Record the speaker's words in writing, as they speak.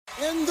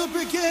In the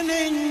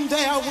beginning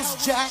there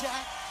was Jack,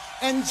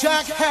 and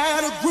Jack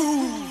had a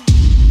groove.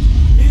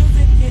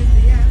 Music is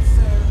the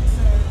answer.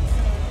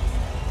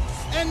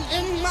 And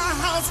in my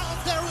house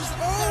there is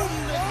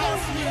only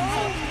house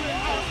music.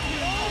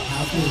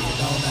 House music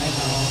all night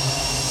long.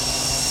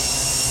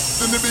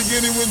 In the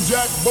beginning when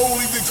Jack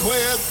boldly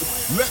declared,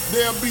 "Let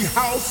there be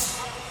house,"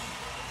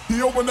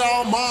 he opened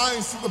our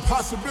minds to the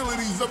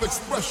possibilities of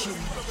expression.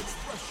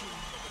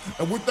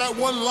 And with that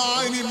one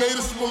line, he made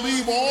us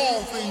believe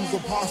all things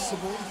are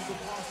possible,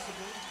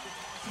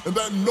 and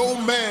that no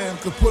man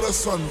could put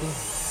us under.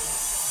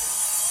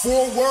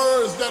 4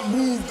 words that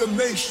moved the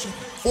nation,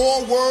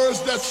 4 words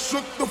that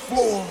shook the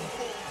floor,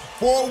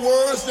 4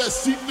 words that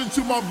seeped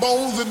into my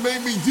bones and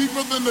made me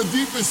deeper than the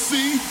deepest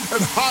sea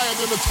and higher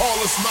than the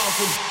tallest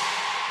mountain.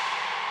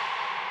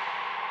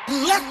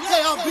 Let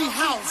there be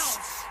house,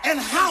 and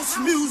house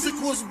music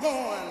was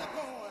born.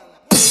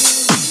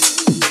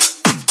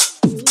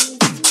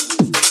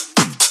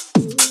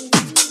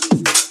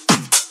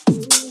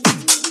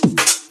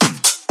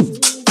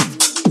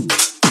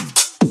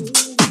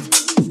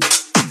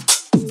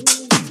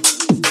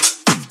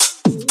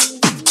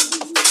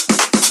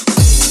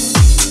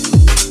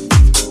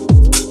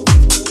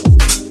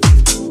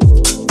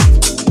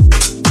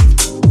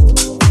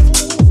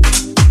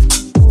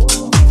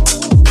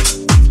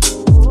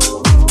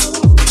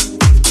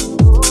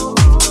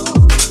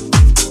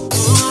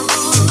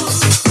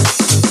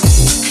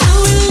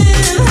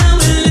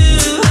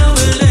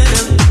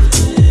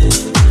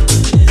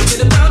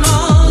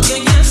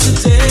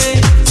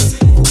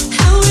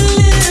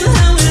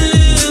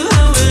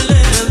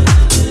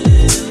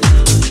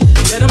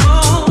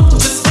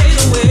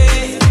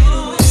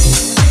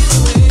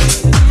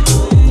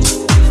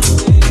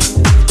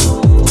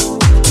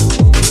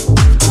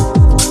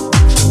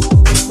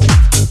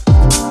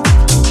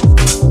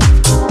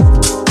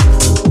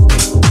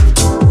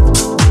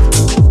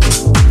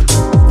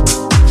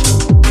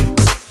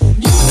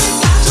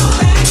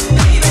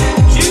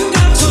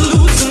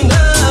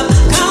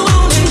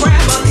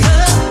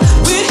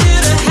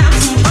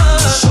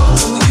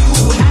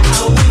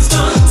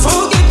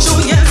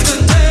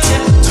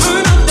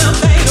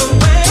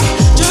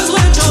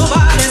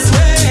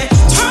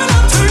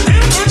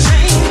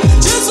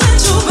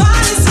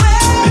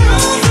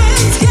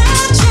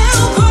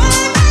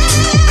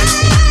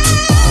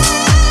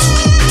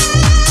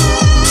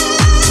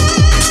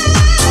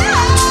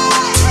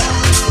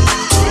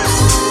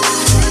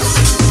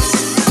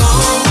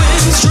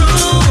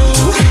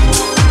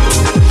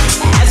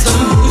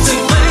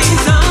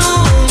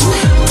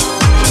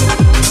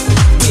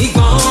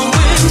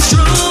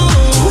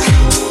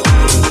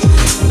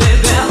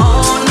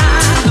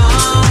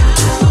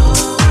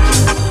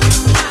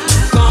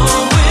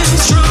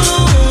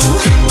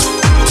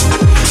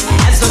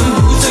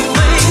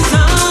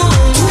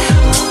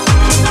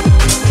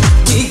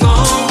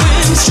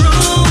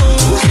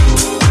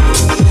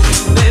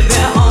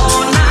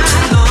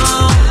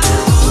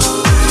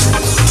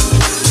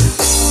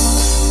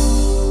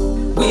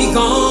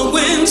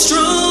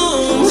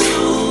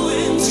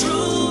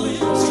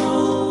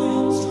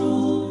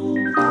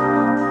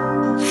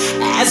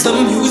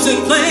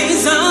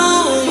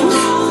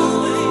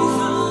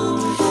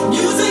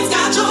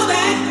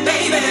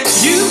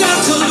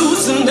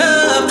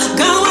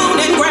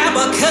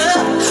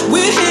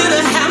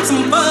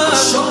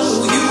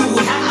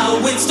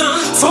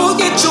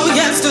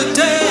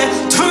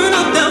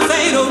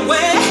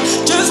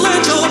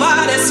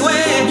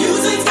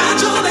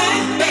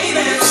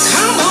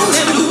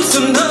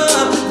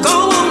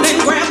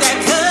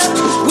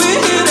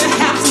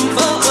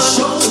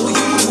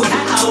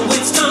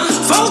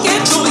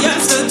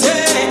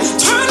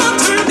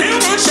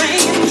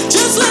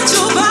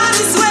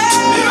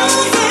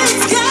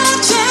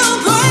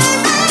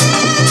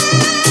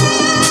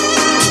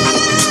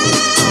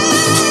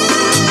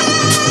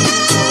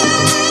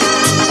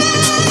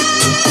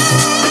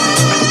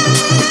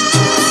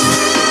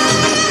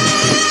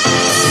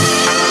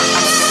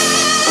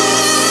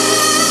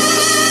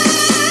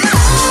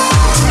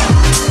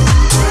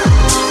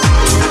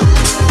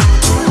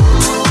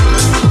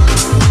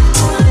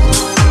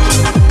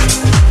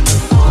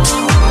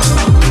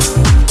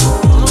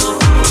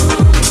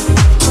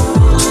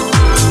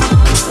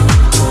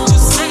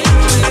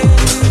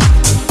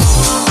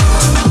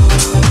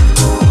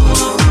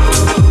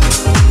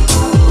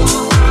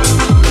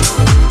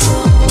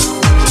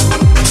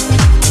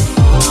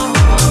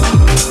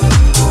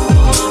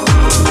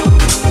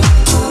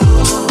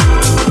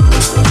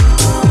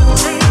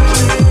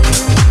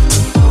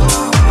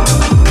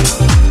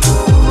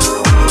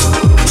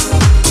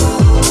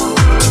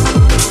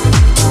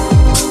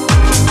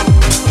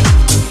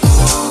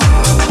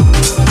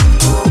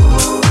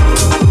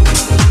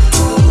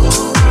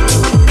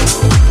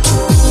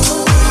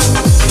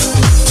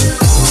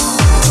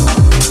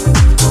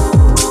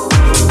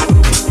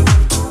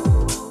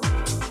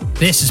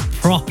 This is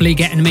properly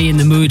getting me in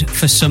the mood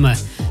for summer.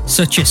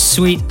 Such a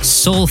sweet,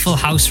 soulful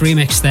house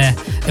remix there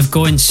of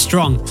Going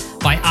Strong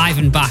by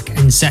Ivan Bach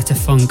and Zeta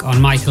Funk on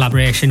my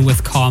collaboration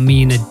with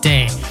Carmina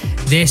Day.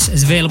 This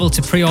is available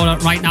to pre-order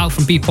right now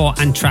from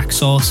Beatport and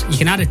Traxsource. You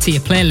can add it to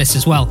your playlist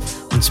as well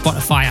on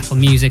Spotify, Apple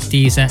Music,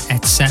 Deezer,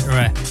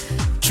 etc.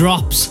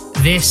 Drops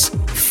this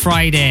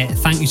Friday.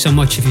 Thank you so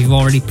much if you've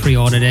already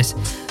pre-ordered it.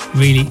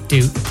 Really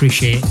do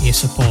appreciate your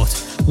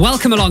support.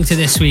 Welcome along to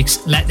this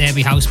week's Let There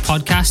Be House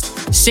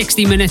podcast.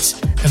 60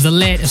 minutes of the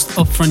latest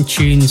upfront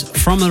tunes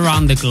from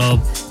around the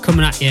globe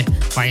coming at you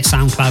via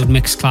SoundCloud,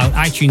 Mixcloud,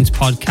 iTunes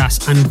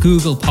Podcasts and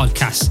Google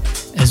Podcasts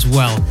as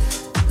well.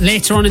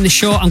 Later on in the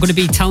show, I'm going to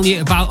be telling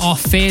you about our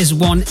Phase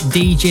 1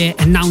 DJ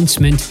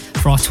announcement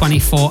for our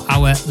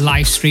 24-hour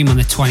live stream on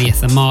the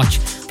 20th of March,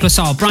 plus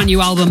our brand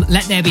new album,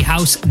 Let There Be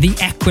House, The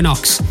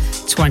Equinox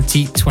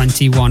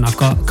 2021. I've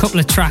got a couple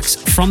of tracks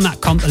from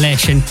that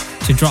compilation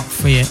to drop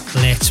for you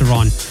later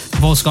on.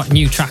 I've also got a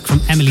new track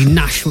from Emily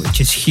Nash,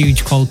 which is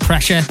huge, called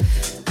Pressure,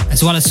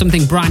 as well as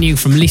something brand new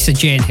from Lisa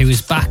Jane, who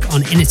is back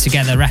on In It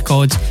Together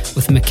Records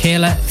with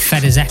Michaela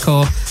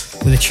Fedezecco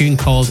with a tune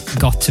called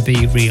Got To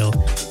Be Real.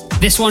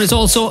 This one is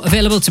also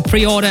available to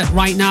pre-order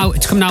right now.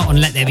 It's coming out on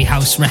Let There Be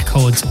House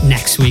Records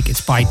next week.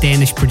 It's by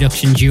Danish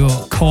production duo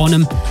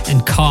Cornum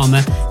and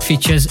Karma.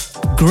 Features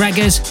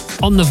Gregors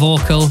on the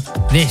vocal.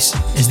 This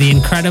is the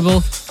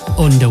incredible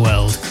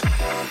Underworld.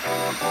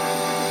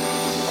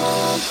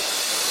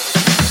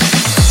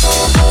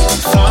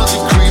 Thoughts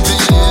are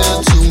creeping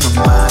into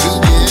my mind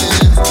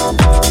again,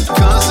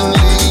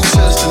 constantly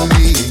testing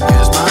me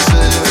against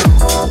myself,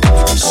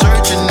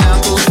 searching out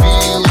those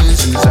feelings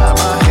inside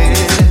my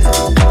head,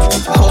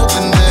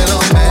 hoping that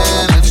I'll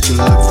manage to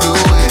look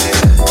through it.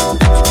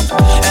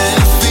 And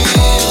it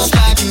feels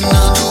like an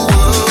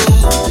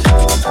underworld,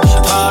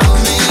 part of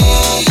me,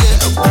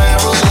 a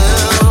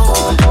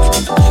parallel,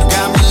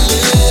 got me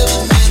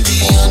living in the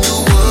underworld.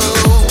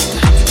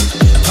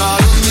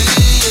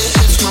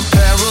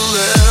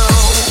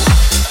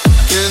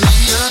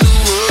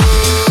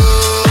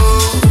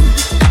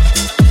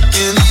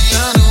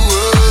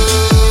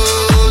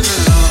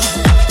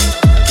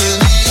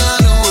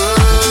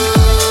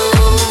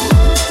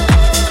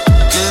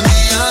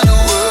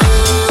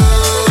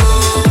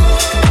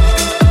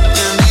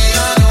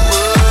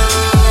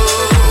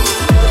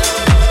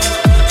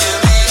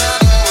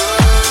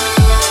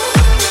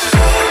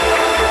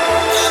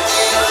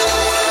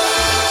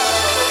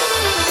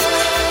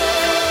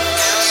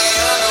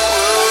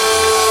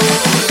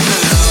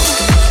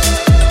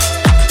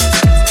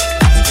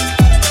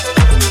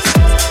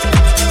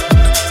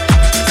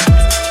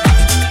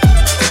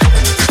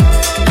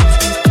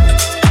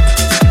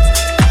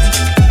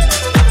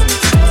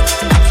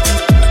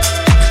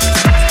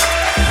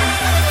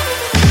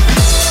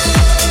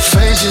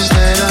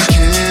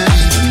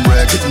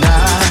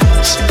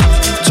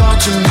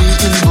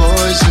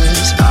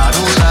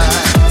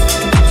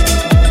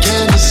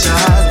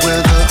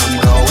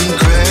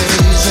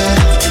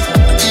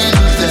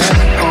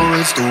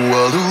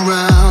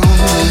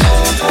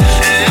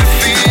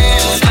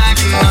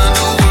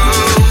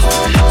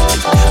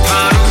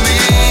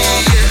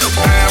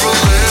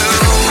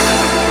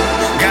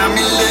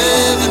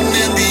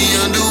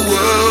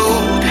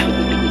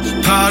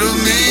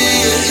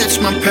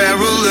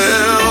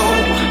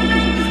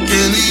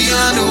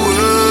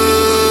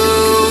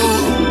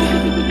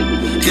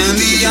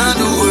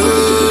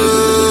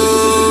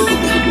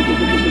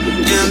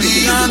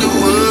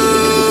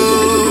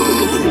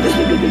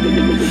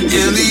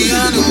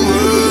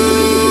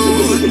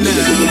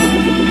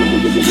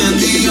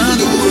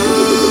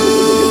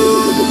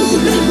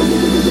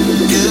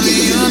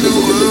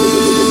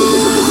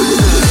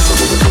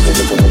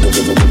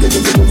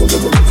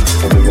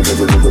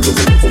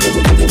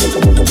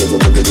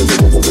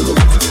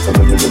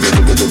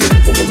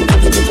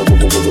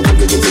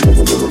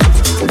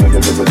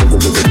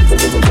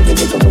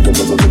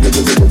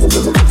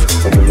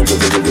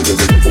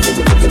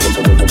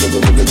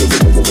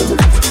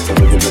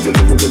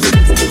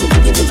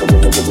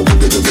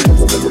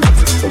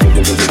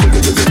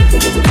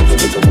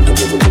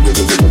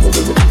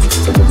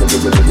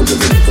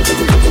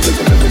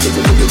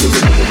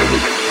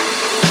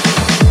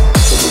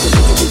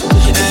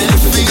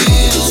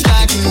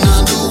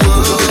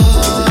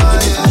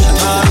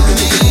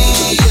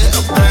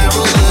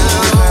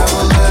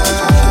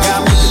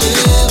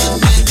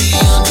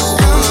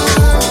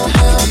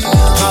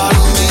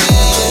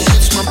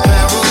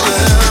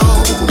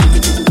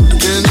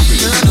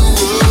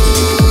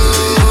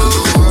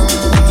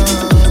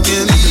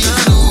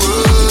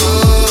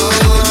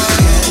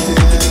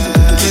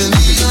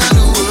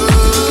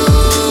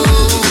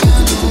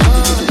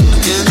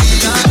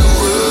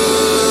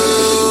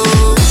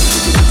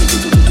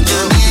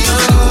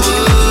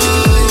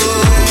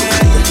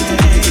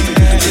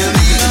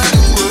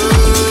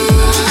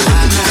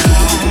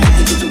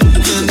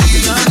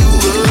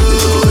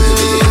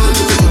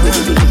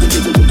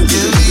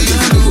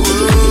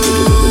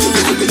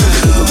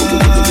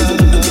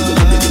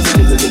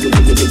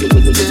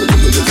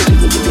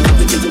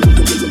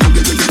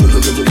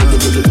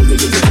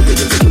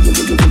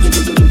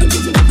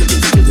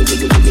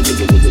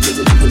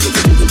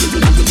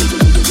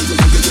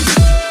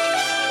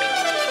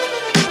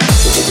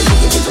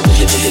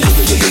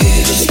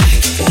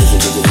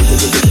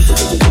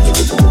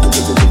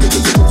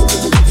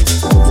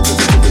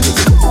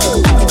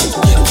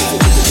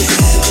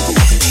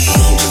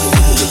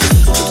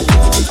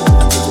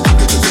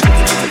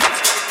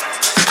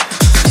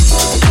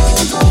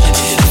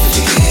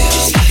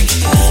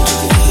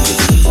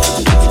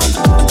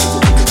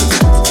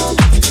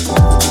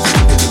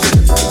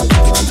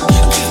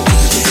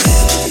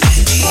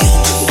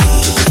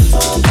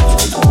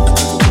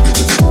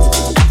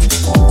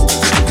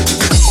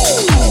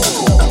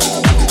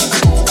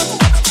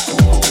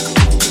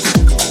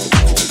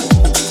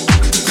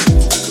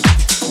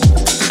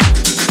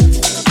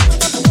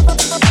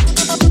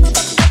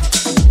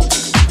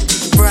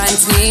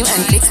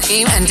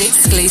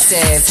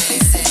 exclusive.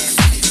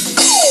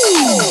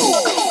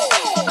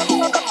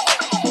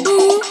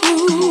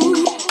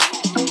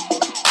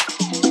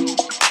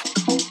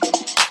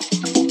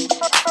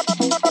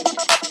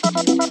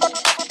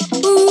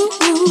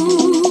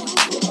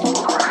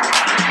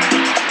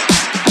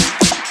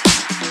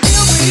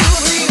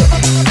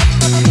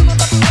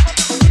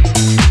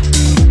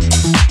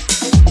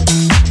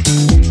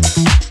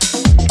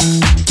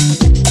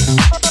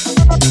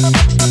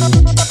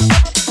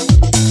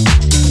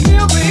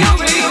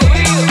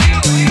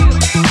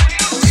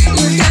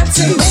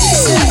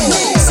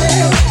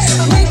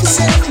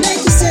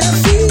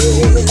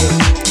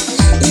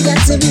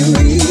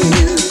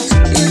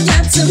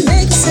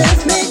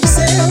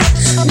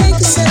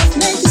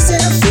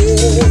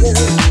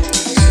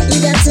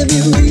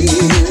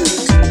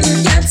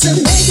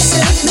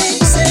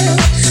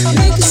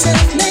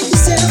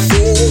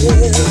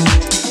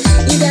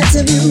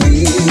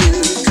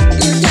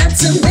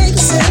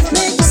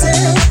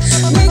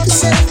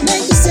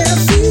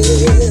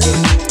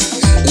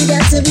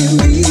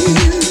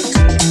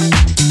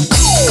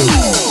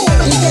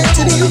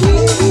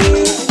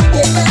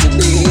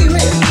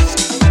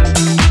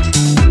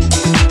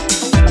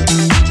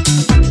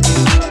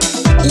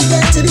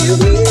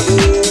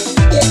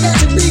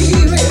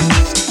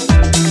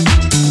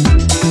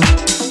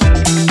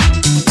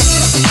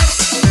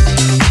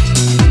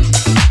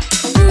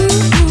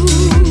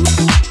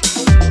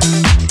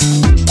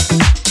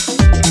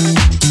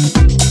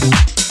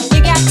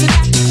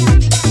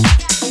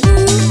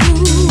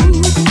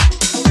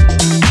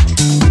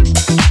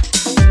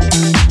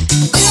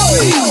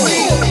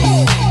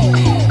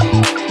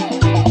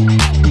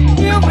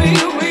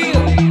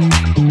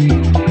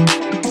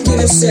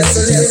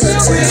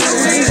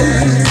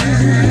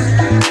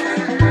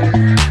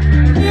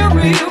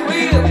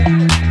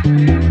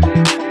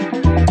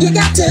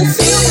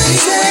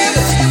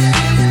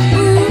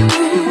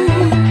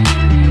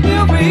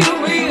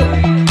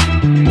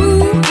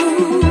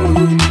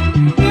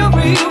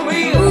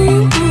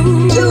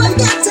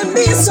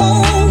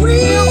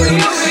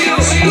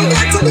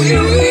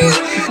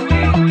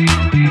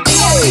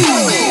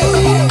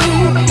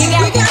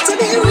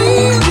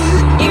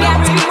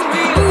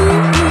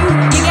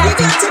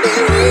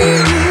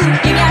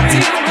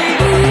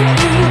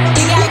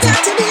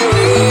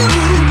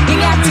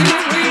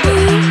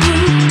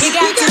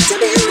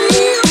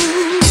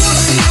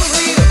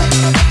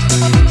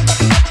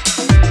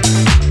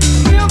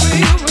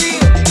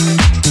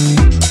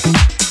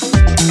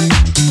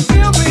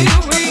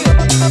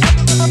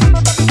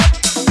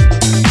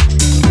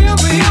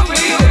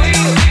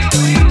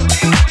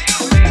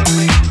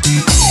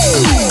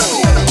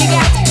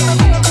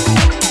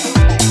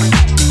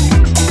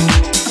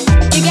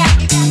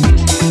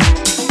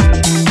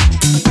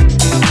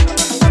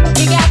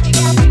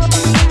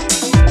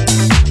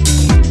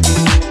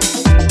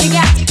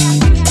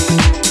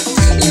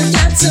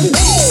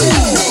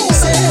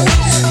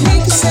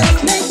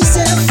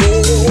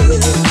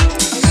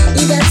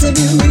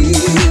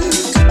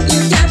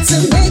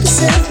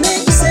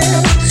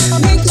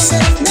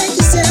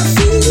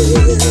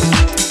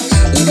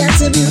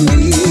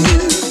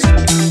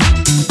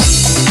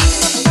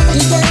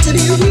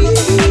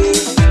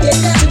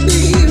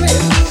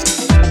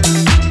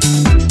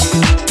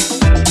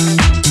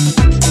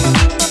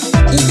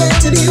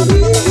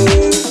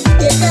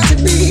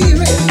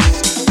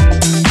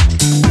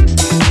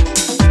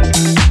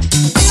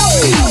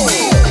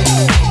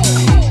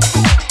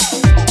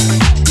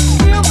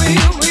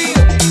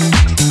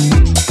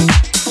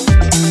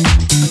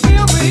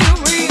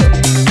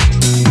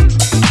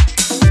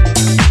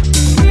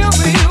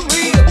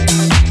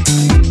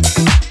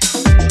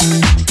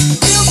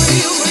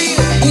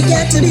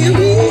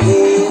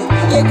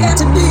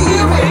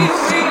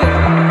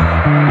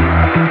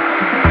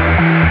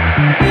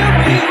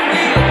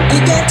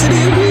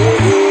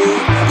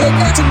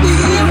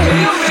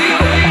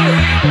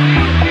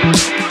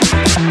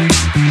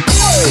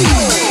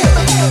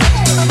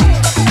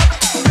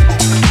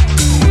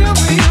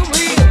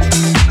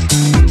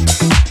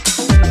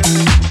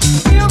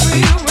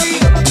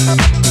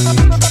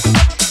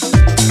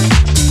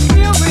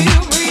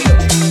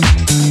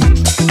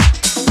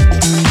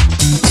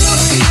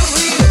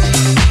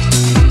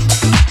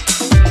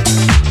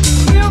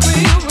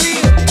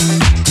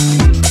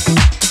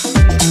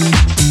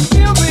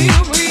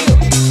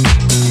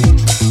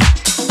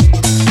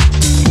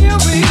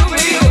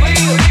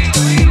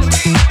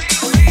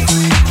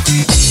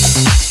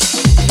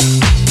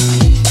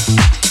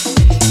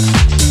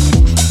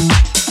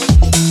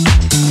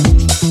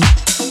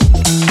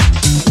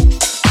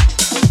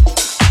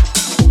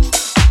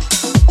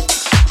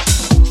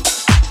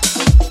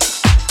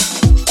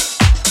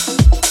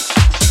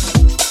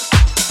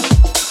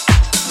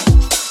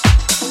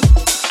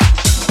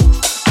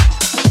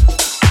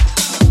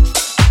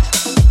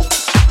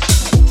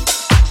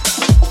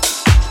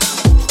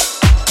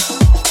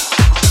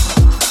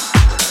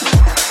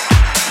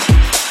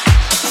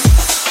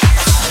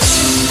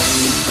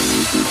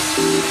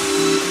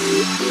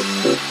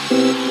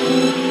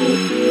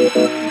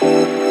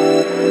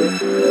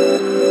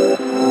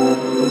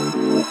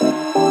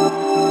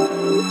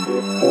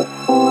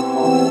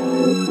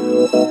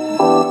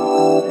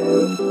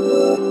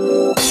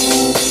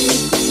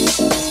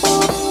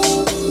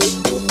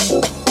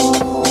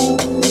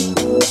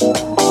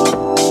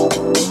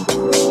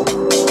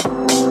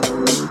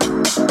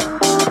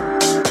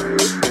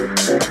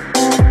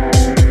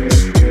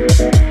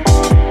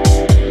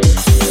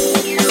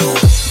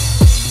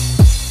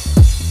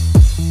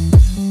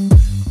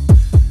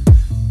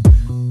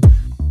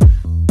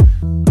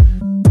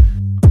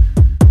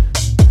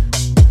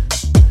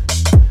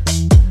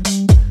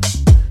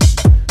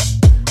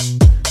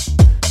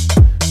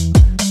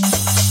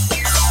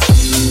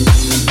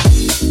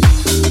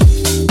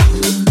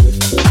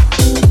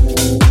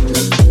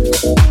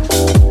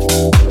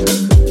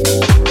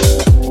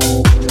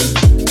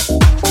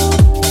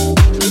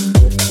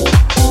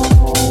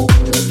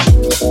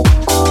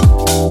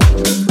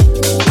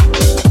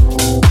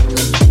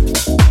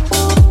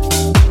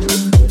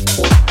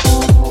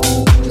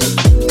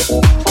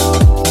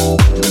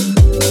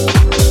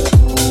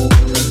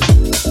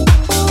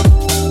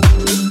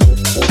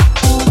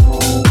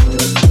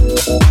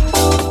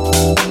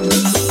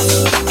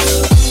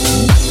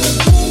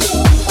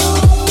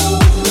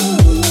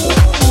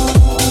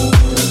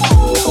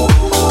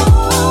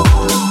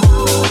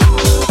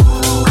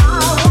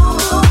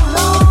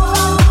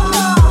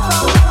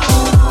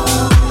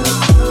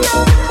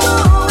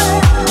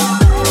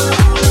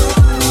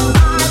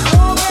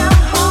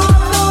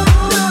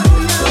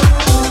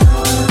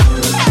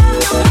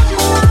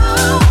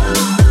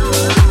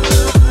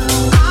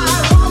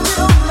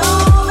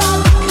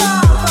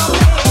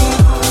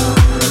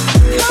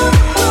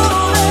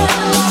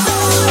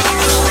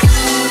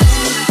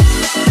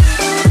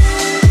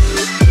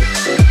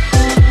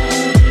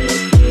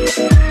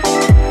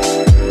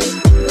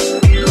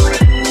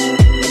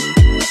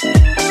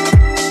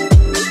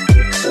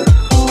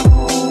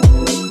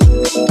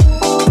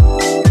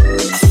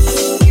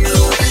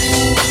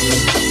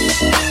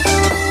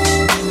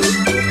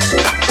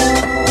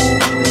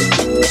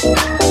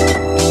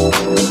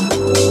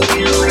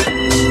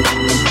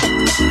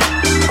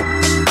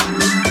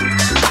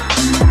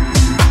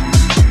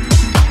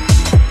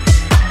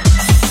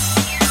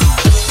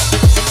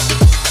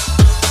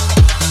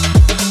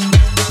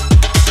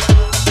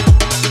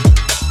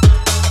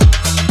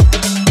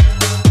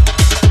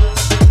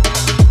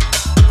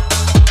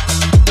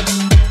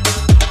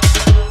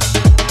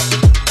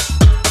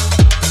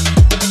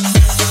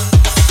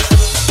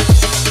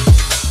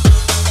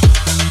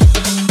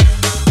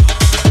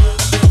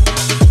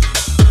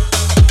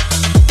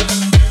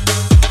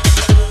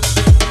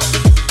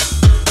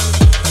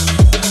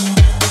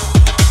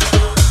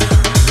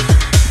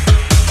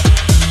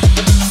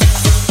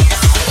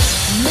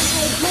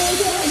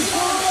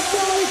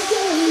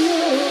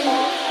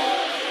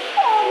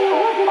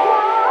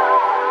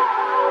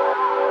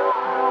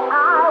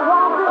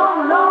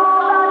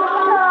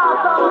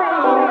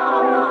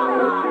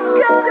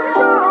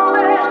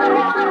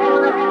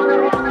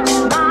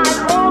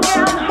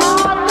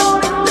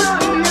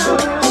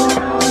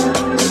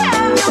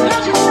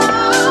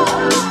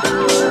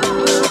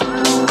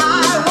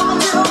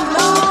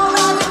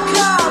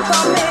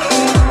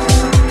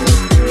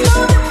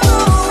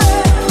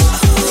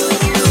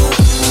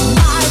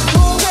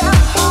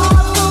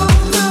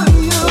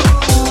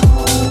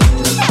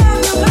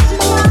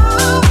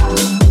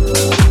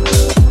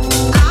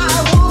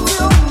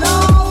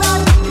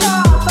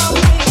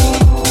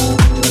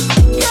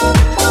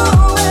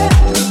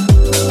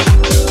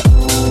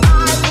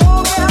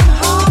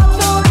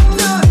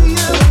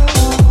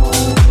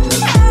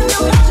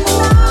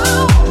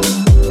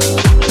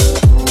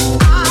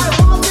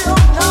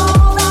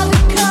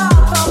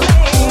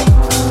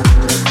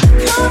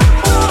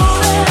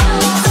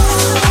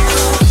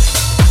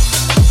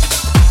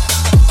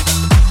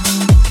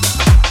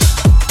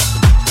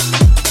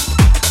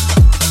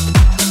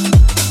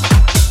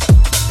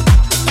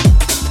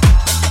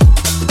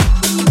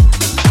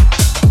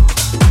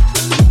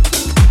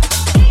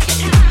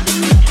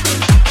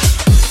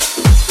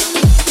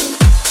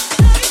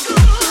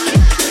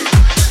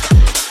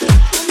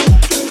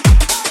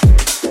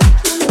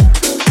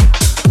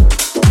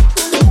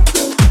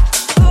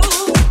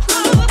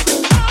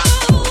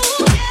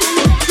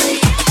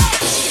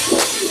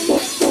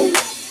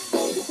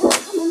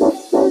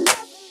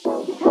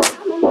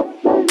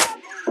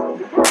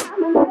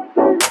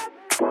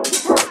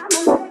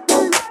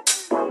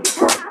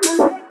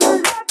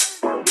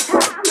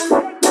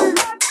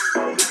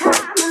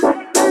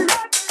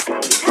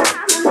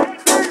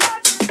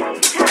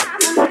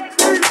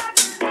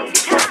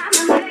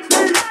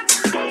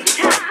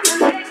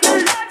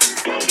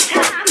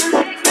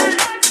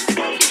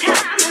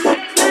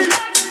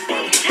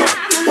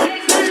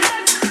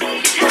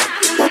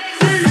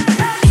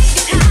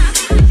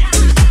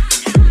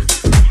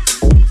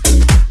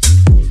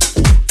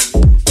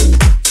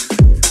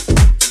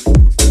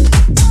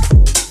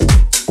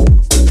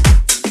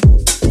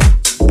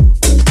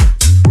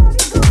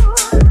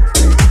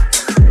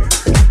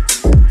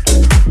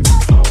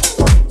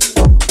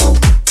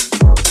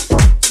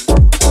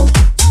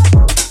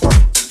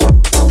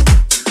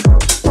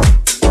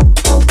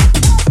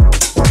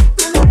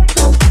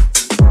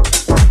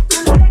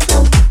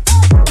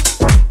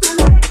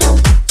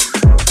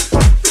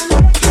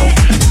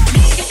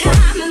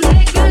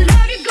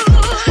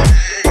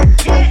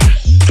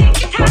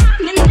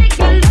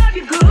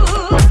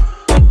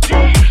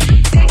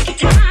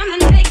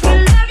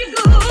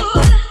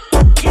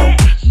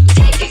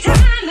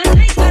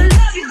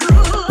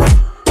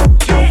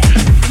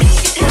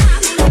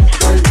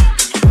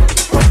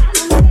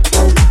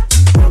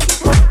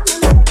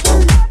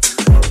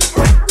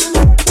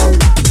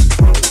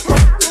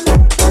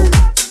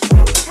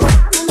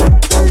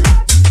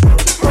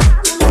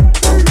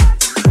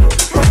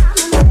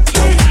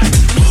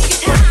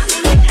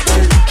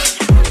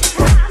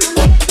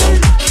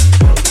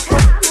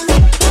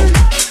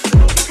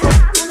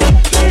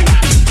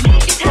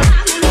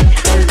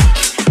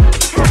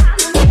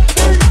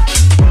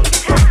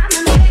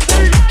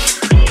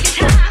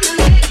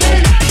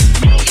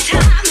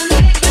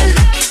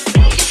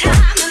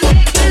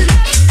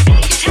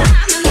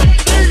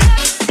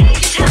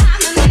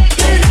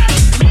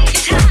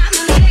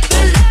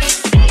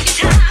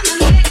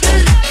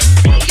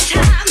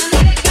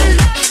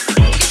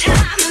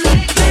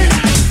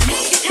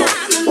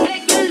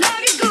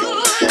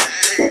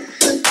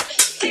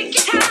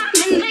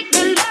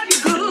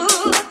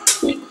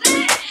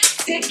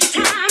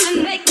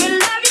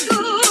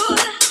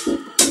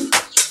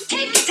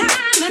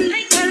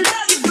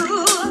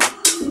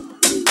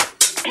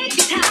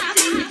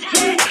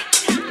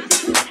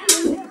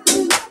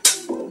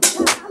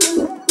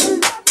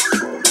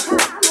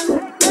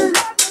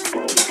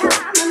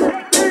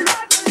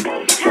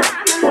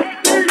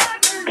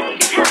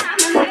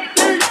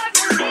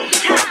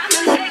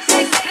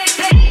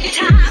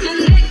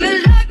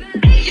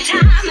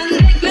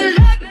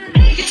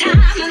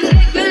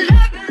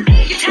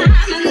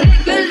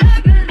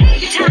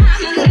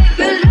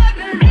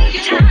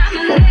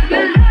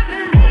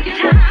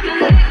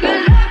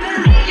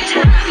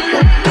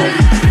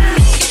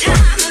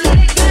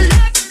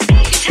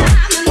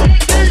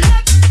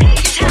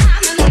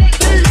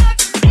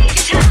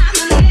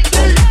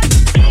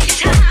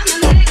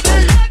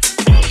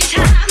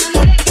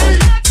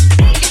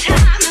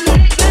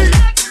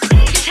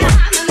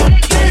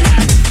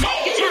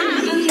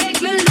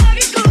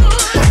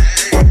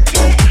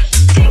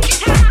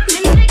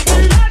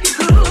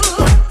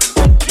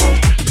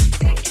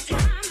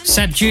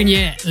 Seb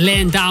Jr.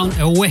 laying down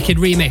a wicked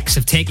remix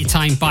of Take Your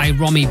Time by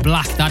Romy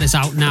Black. That is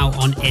out now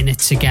on In It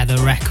Together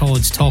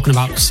Records. Talking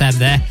about Seb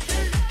there.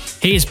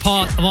 He is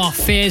part of our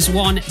Phase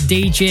 1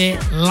 DJ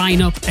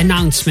lineup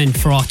announcement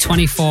for our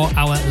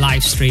 24-hour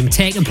live stream,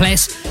 taking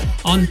place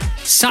on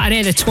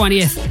Saturday the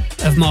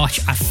 20th of March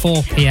at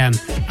 4 p.m.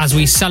 as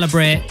we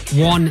celebrate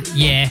 1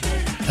 year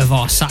of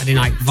our Saturday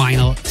night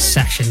vinyl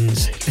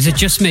sessions. Is it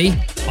just me,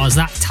 or has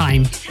that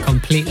time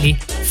completely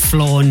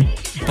flown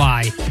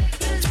by?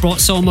 It's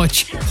brought so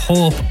much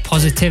hope,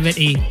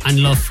 positivity and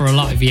love for a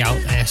lot of you out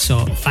there, so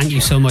thank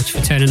you so much for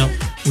turning up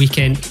week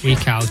in,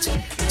 week out.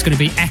 It's going to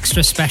be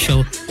extra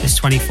special, this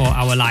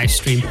 24-hour live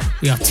stream.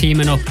 We are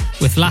teaming up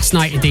with Last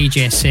Night a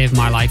DJ Saved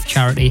My Life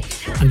charity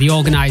and the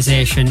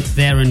organisation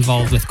they're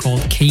involved with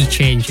called Key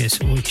Changes,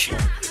 which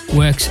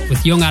works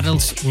with young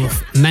adults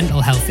with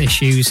mental health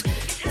issues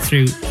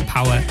through the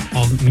power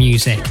of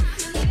music.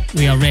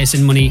 We are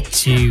raising money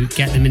to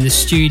get them in the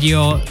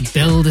studio,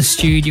 build a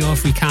studio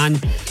if we can,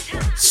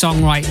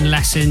 songwriting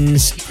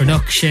lessons,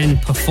 production,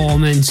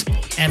 performance,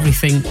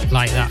 everything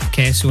like that.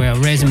 Okay, so we are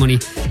raising money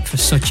for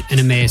such an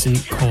amazing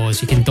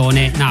cause. You can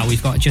donate now.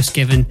 We've got a Just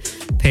Giving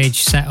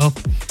page set up.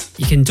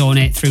 You can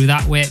donate through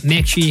that way.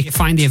 Make sure you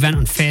find the event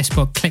on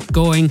Facebook, click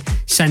going,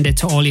 send it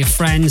to all your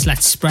friends.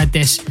 Let's spread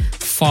this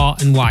far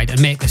and wide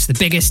and make this the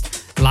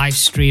biggest live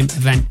stream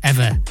event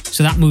ever.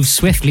 So that moves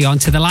swiftly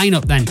onto the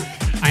lineup then.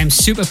 I am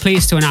super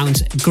pleased to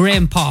announce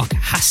Graham Park,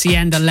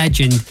 Hacienda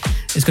legend,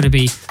 is going to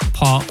be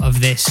part of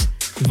this.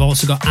 We've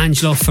also got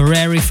Angelo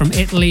Ferreri from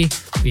Italy.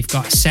 We've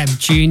got Seb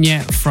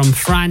Jr. from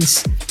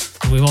France.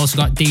 And we've also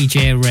got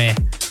DJ Ray,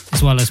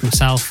 as well as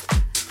myself,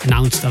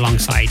 announced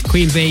alongside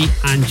Queen Bee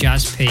and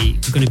Jazz P.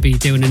 We're going to be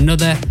doing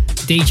another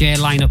DJ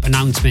lineup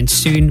announcement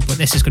soon, but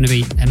this is going to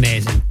be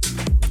amazing.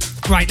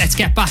 Right, let's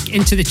get back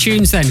into the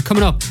tunes then.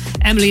 Coming up,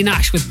 Emily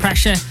Nash with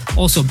Pressure.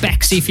 Also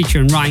Bexy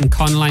featuring Ryan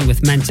Conline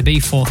with Meant to Be,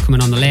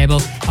 forthcoming on the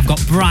label. I've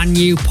got brand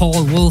new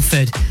Paul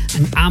Woolford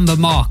and Amber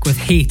Mark with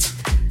Heat.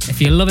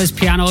 If you love his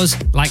pianos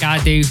like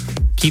I do,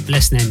 keep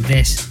listening.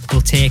 This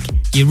will take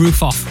your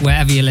roof off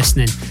wherever you're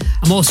listening.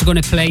 I'm also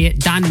going to play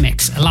Dan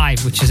Mix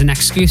Alive, which is an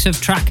exclusive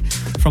track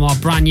from our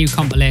brand new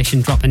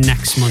compilation dropping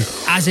next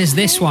month, as is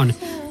this one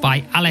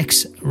by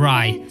Alex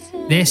Rye.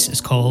 This is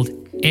called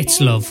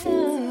It's Love.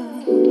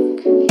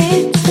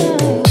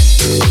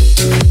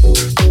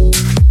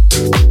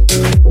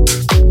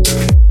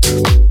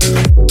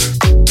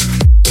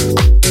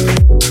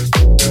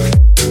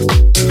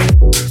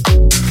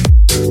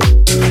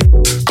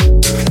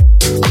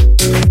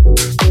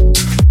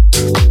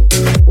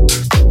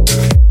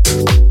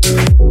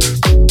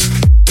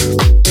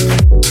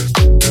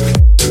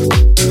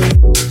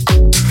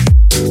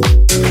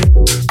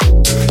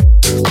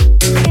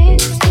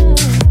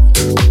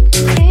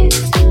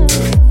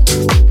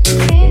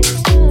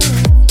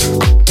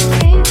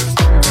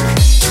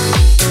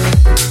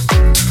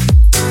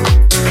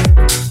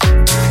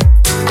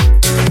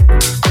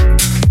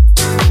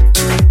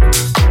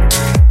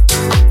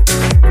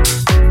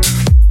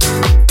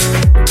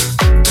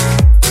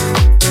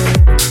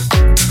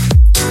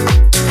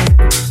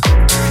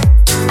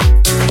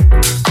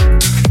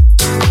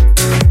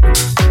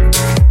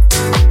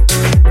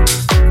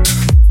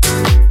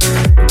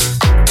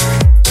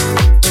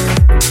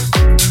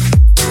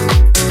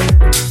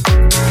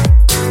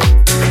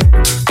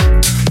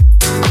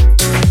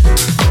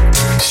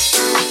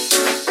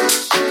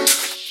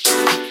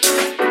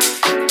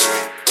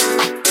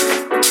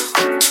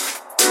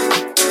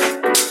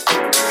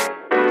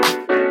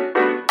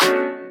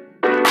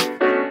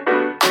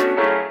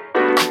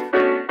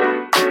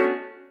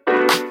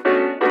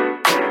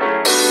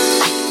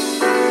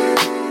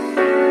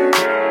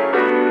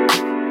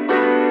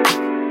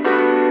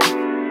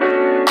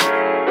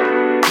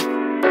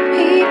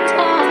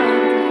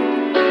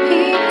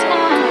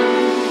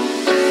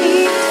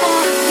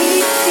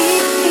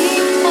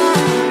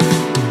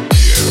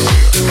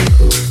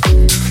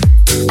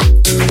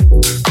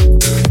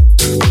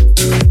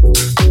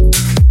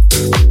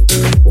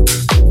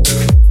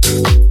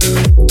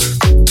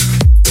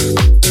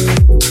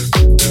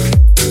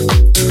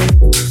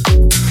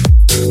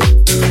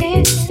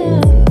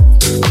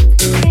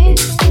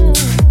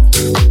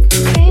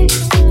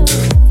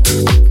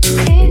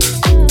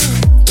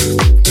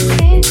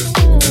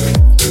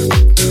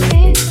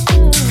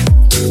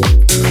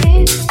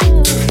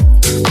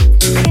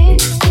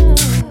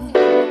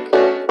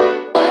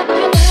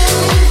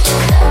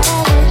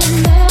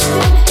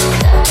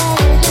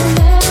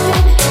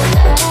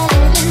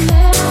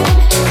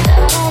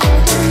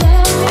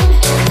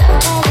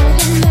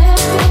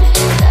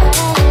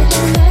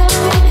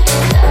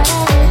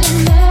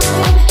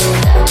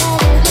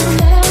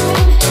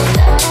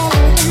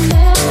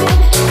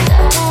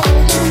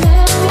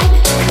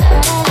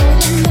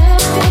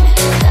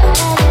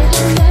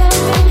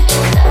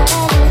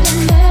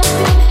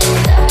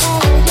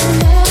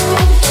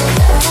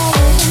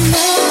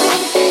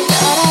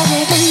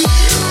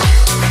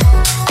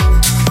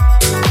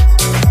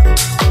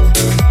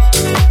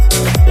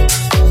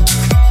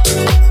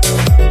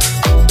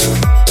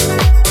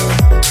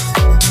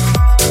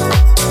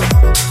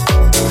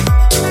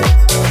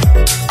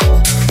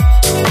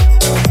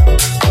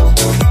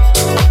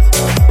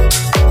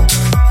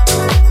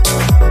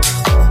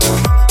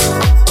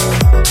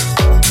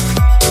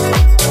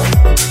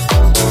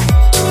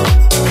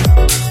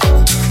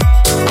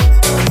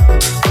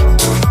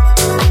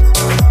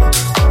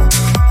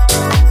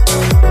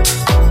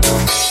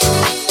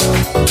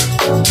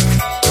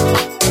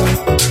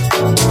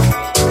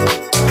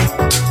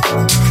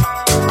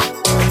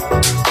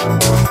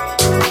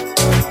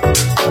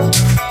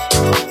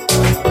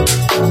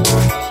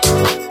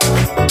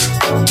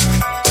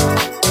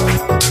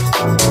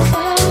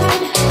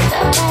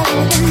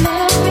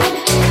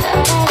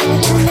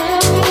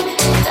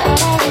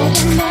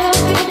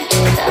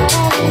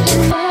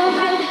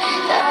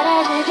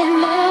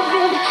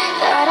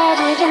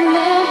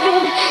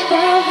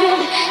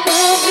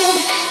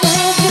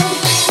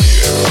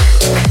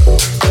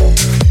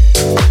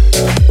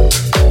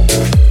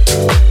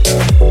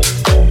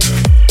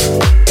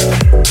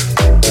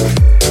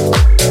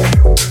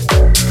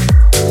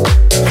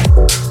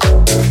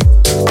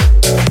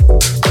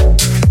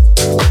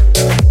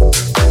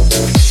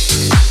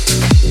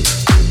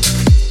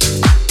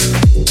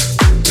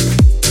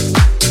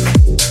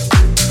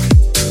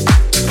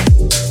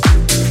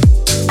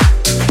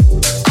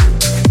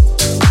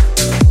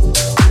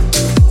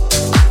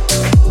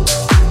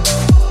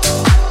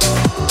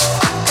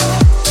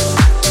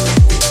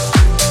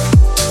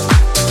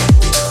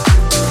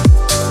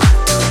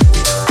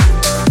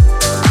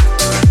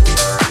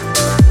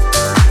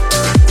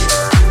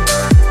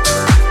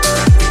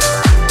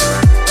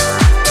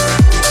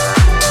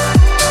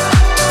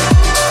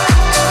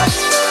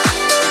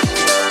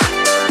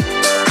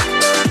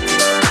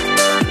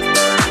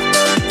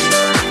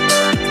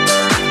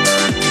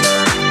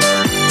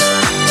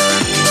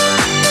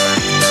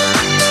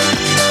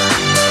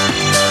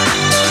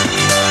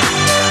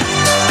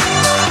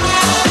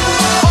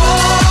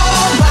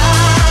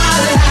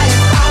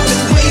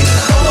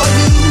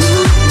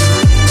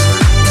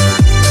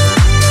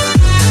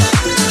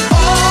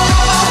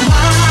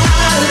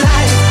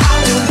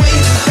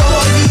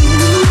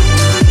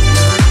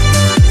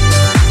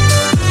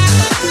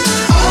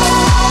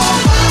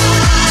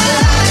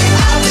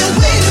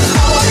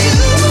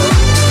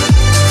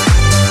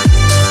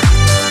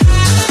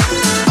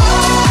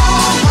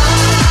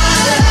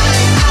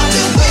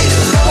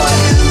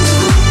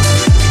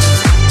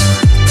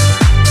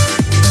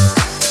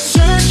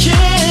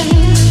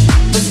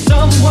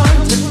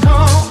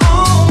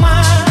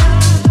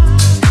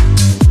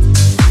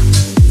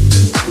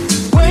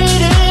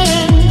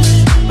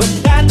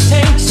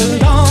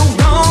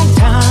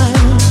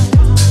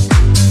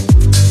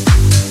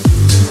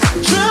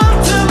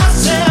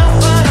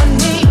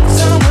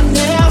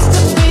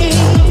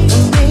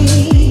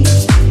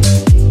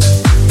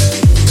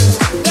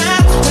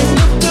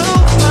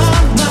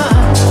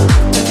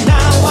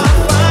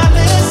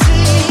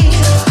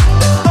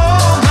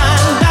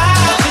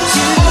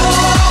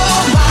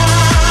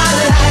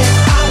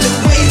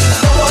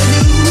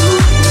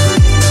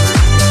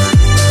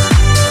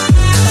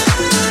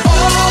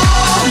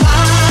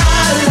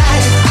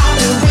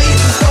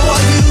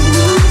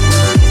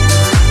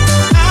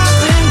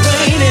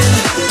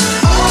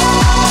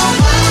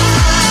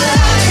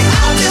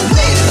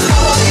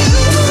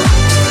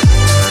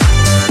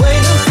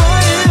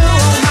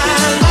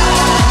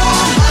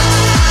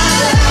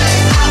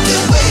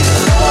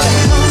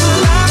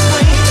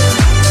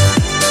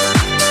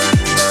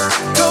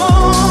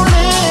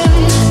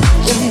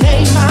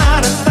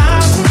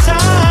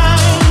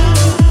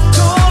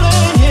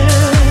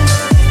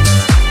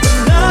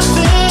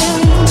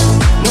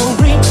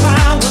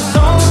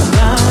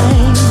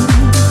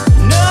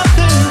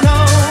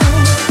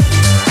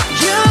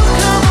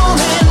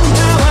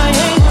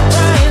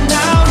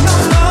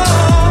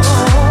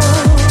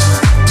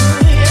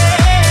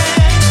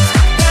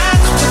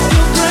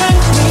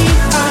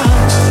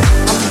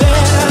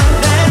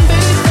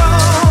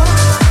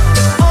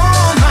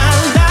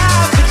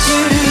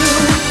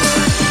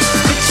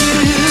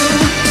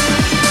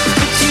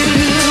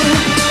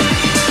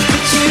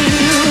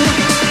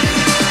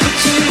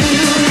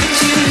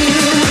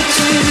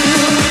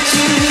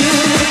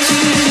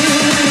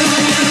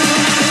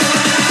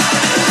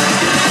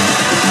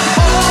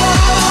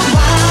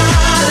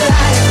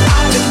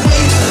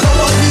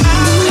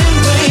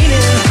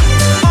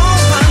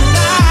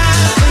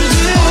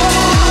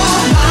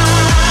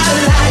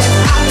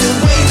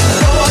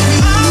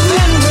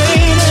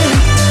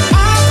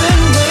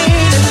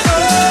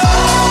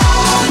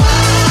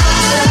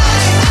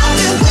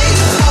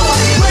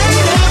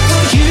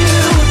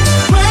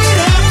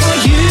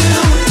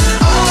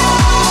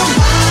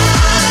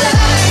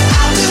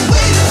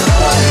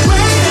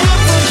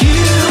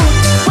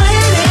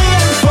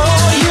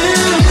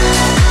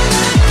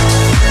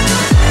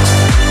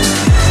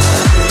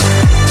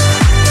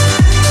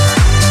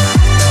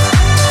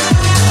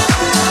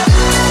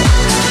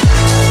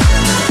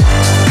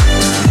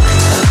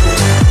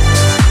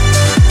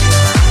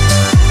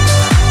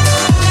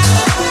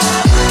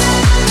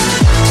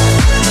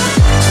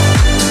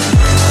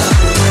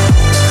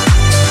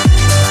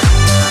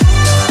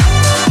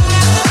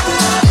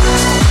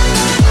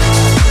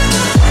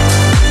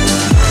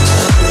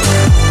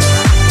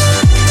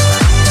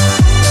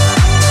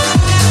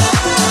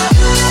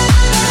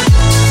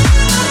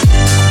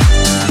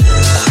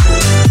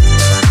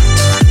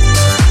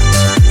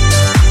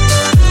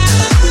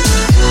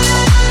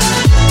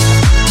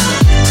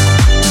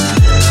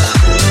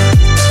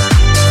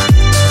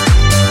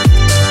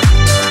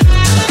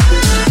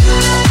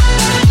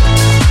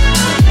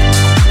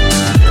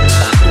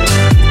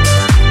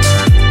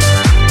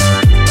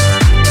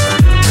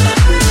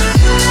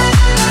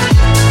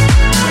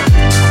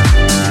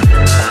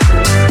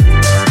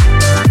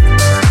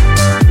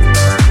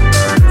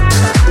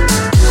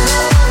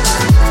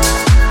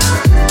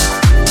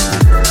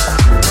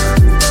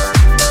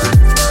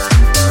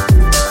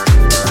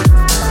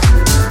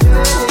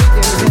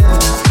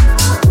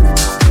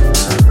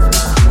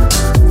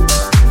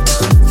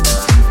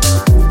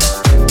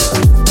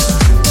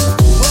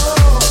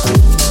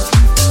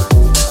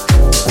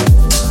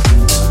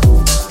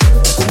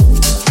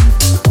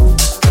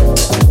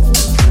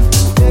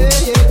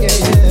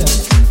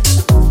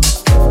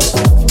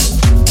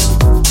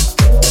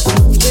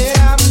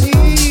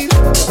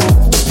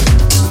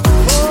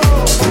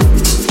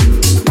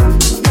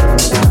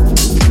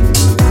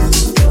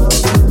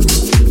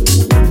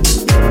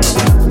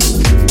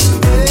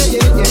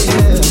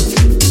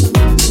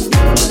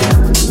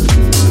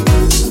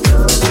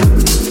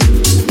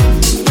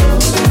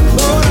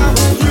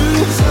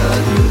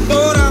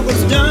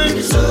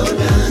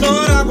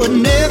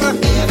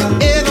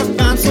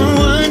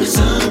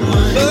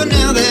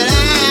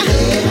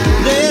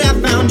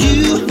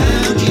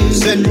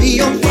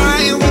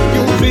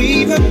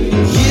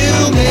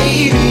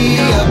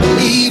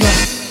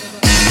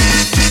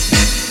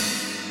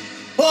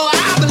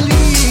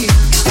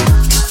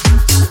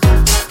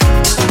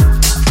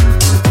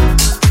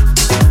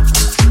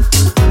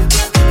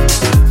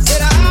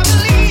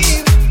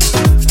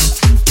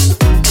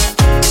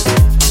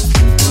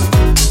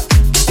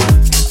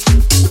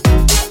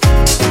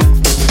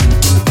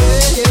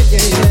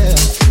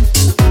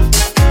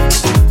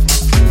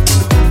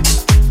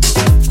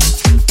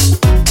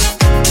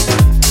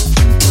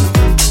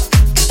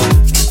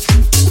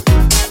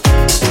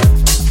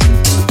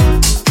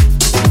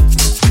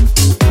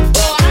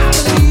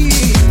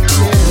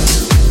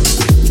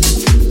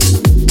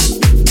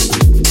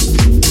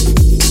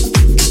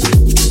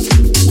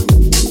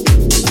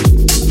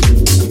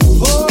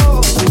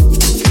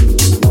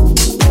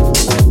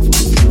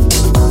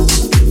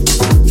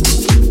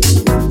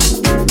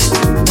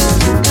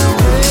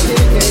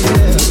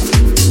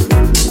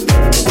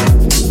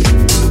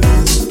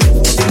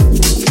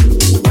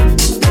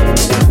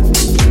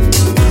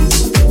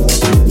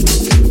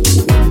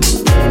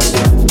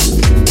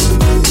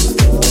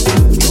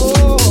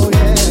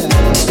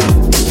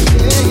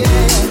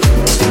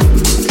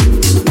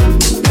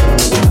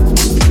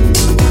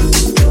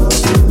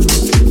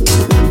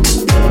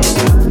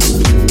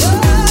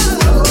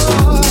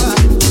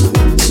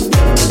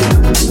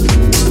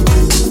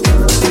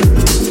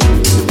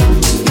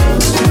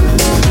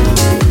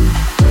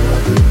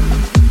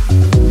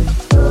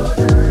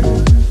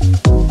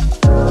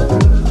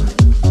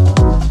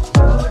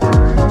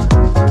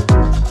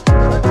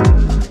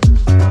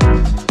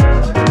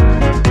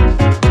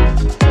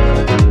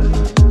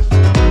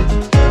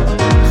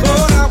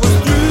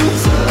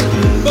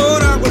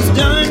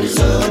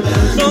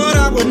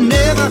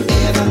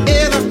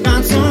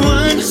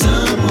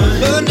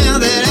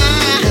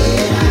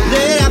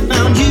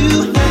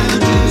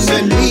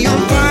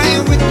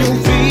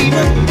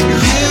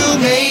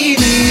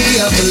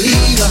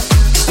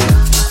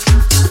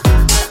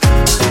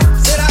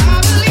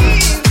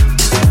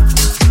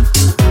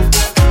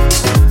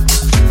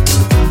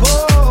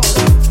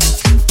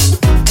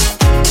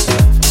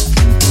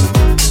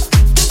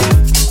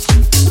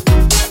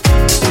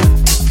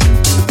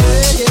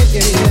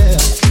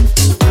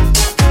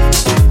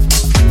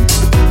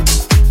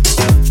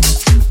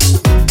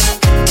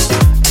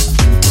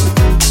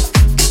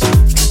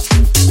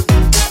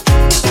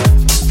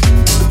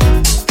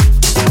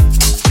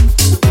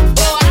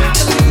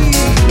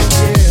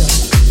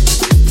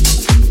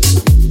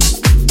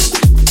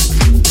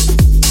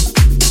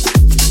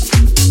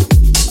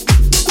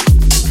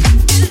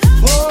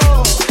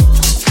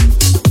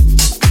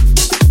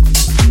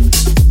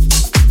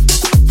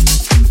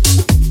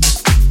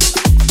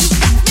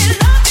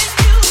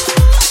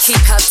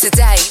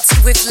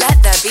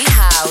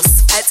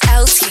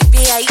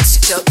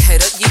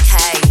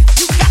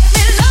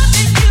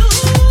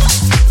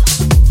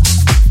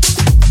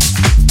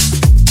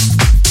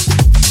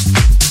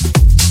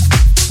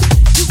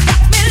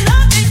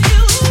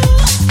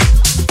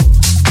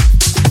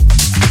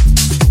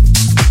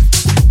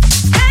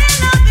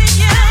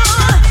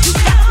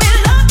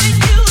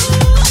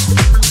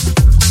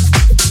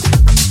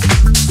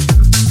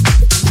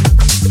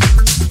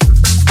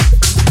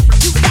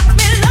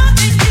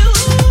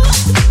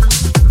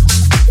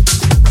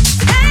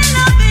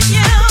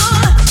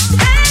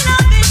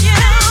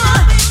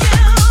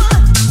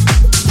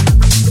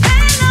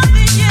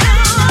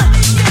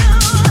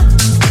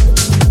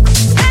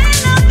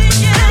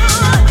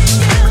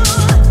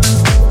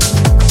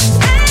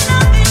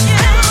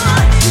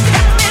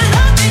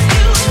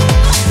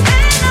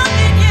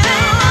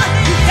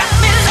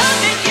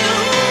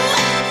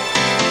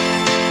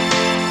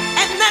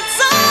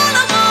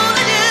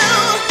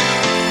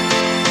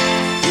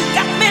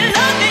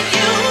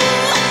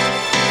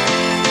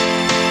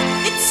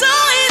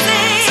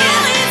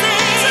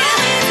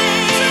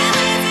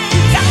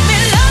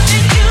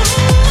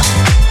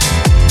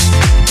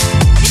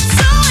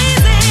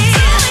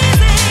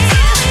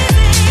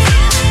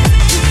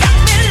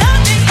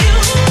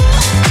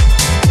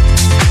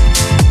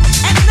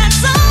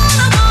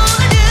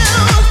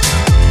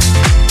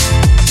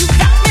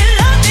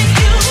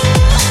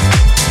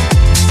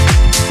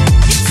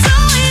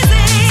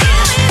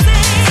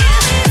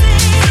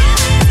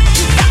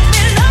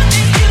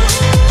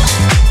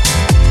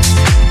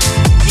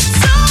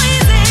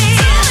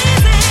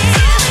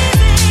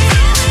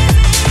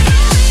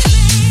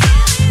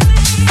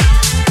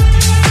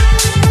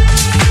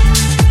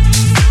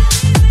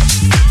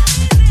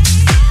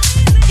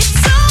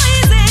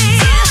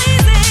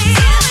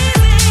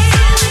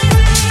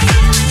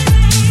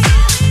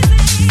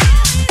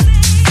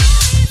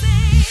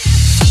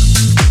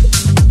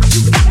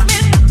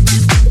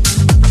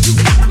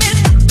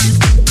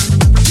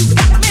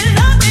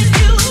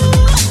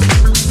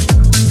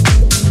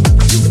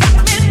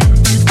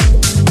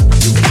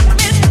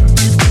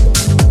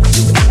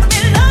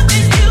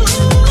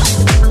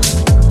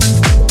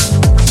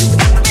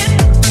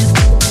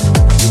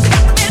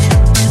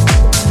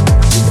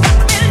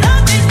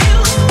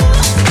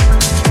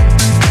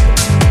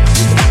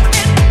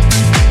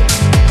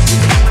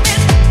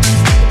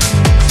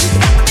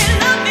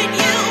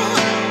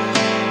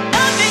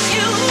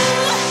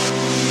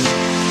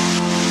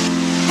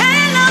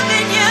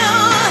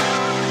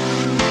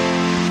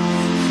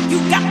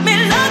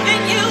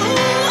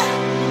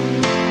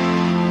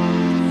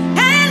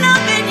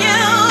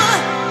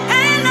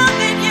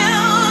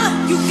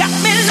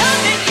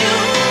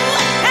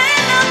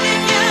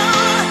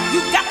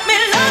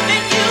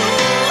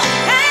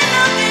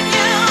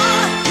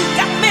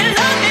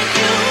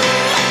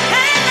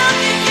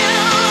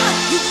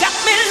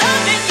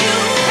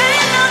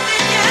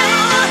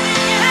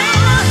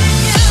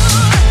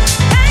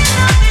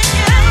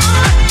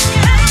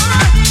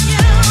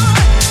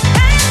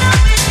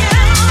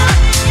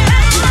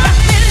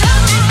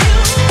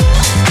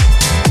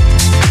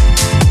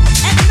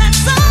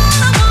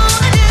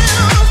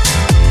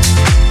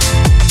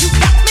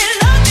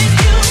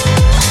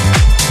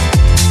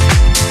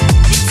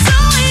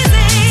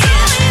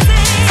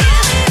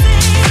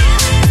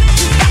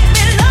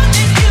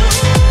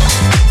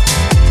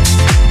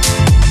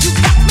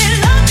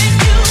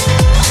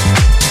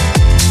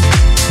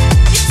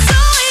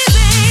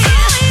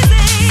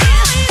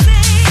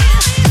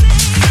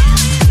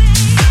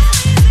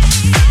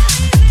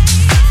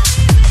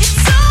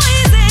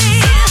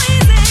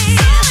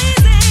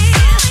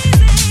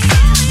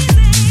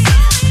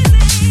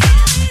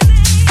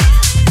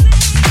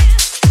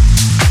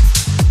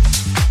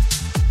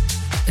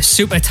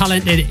 super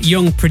talented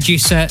young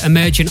producer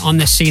emerging on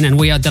the scene, and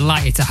we are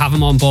delighted to have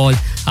him on board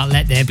at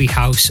Let There Be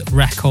House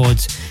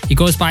Records. He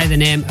goes by the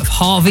name of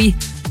Harvey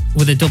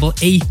with a double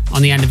E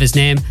on the end of his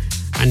name,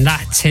 and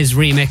that's his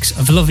remix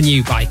of Loving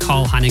You by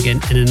Carl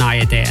Hannigan and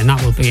Anaya Day, and that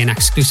will be an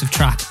exclusive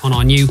track on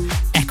our new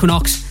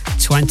Equinox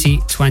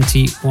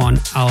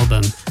 2021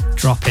 album,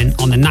 dropping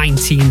on the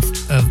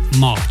 19th of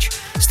March.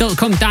 Still to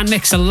come, Dan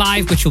Mixer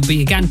Live, which will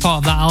be again part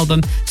of that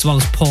album, as well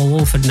as Paul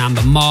Wolford and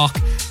Amber Mark.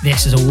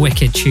 This is a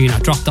wicked tune. I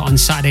dropped it on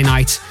Saturday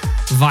night's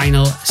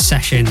vinyl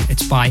session.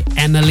 It's by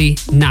Emily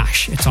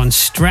Nash. It's on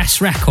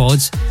Stress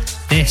Records.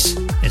 This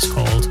is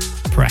called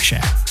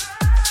Pressure.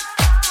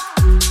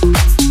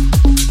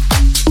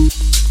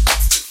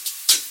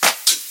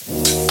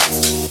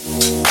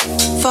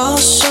 Fall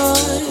short,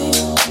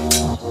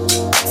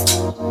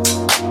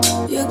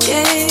 your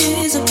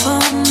gaze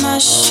upon my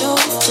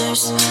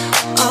shoulders,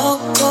 all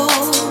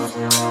gold,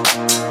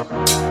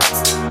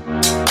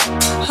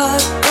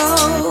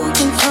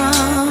 heartbroken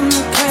from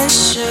the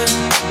pressure.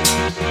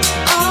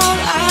 All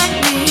I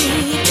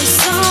need is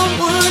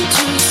someone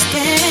to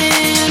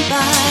stand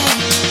by.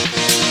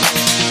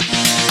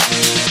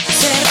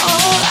 Said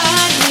all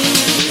I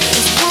need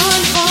is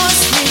one more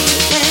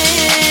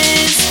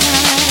sleepless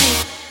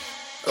night.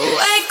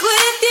 Wake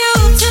with you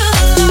till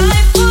the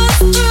light was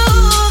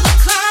through the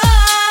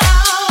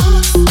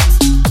clouds,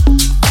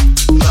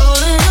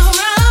 rolling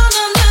around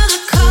under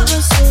the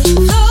covers.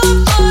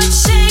 Floorboards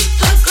shake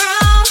the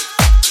ground.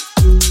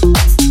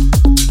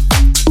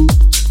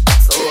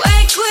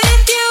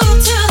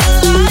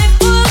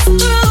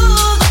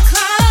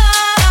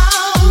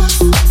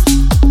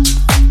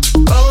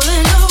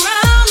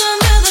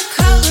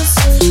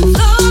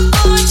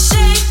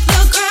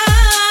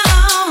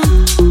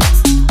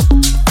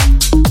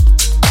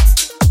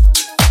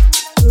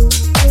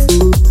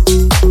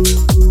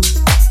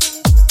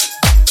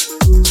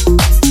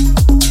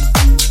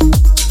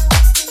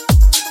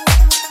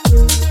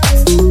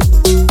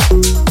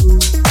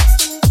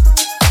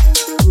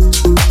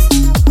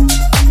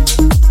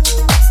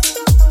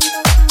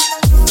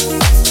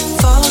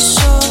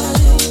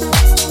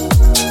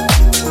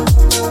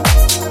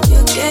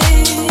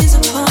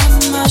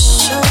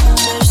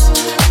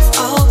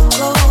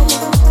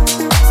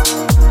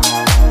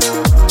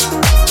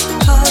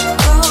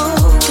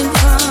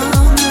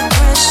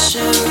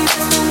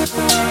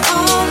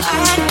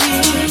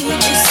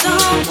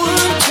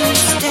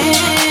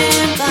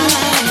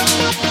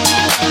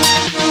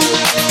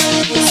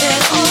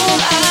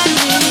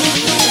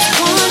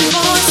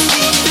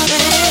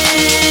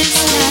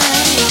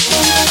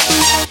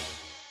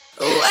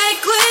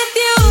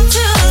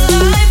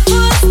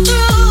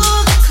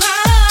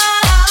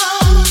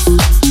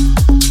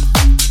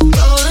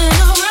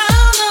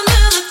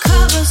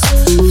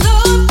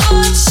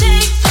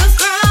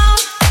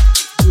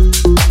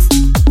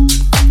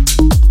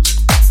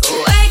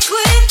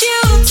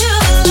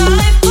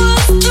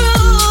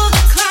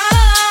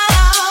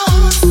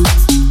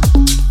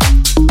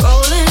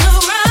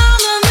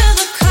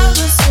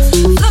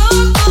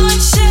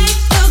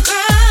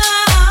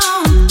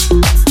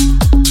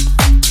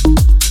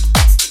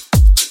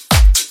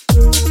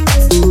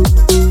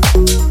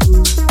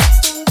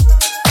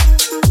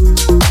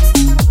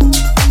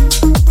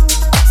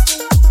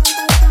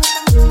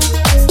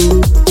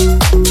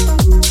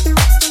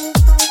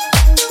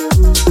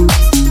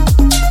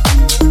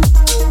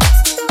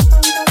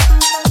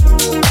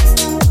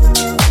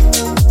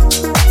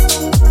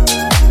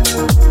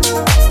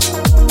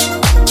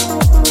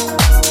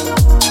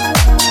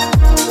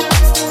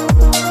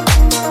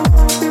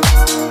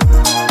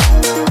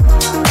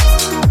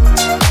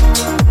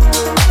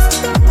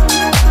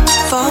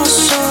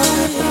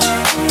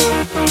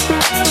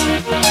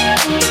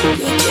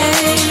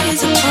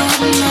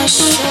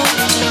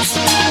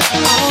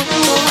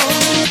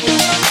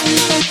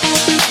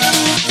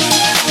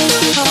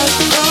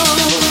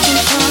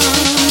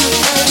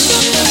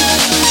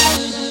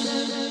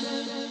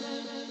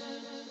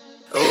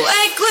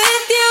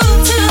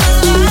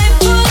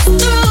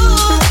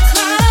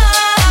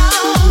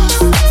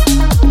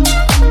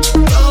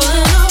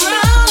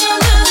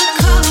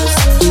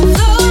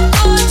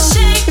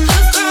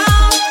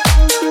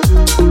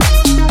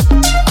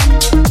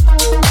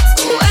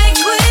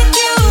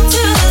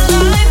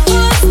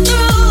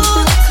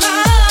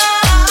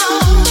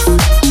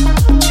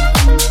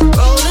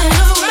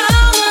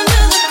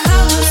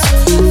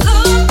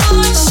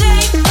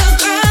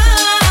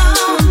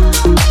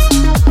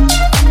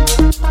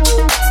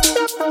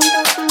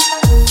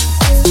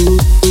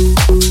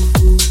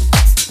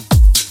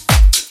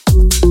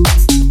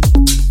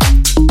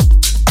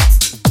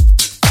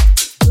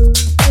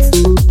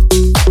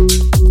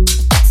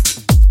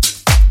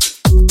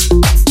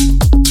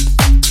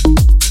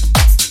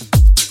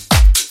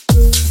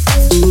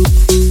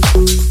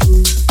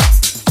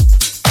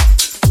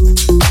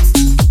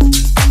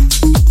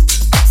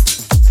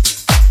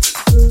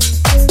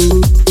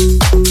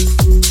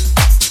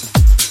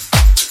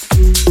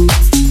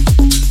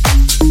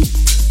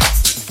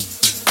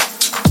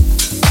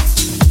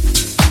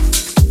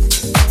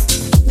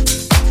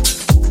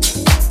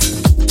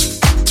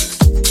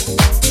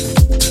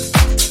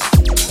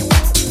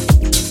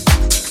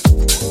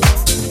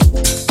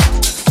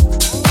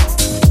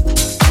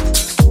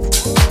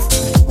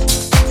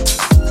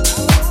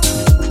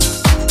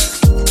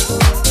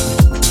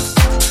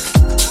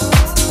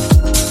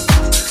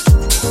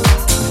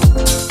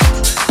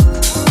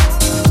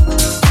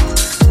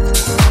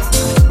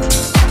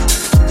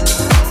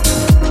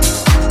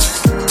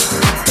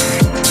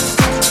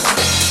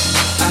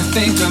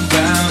 think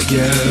about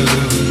you.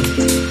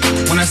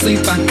 When I sleep,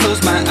 I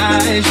close my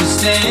eyes, you're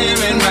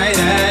staring right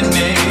at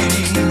me.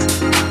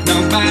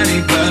 Nobody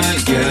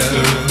but you.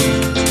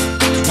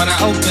 When I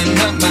open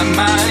up my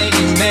mind,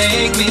 you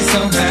make me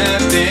so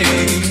happy.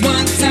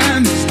 One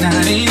time is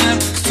not enough,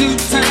 two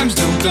times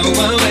don't go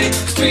away,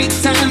 three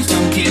times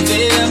don't give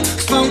it up,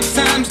 four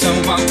times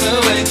don't walk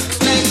away.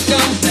 Let go,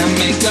 now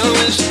make a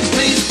wish.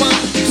 Please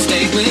won't you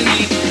stay with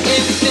me?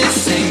 If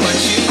this ain't what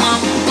you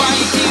want, why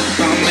you keep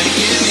on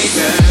making me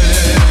bad?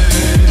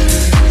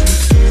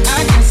 I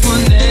guess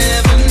we'll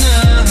never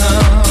know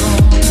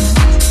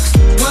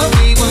what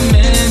we were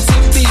meant to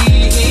be.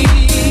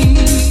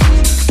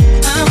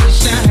 I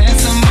wish I had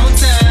some more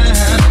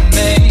time,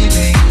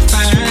 maybe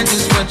find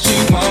just what you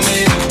want me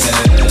to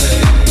do.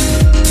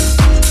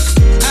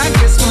 I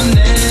guess we'll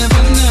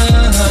never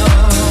know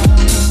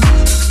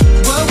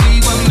what we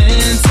were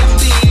meant to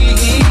be.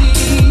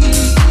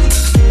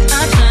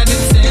 I tried to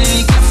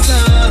take it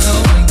slow,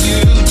 and you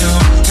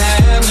don't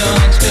have no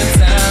extra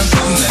time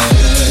for me.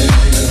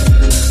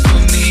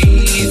 For me,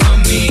 for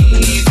me,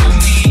 for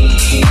me.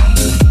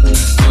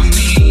 For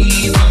me,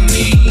 for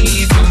me,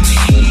 for me.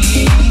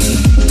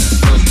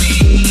 For me,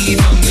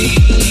 for me,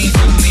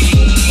 for me.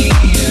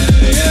 Yeah,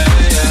 yeah,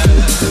 yeah.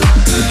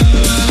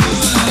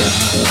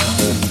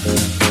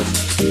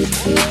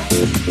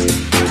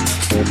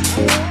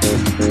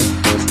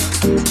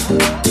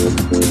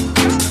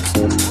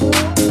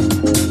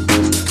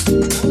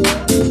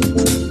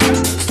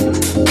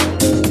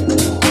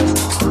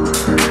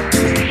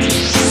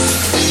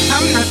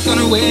 I'm not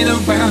gonna wait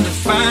around to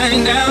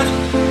find out.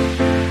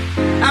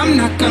 I'm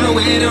not gonna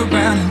wait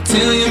around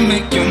until you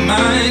make your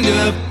mind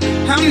up.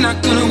 I'm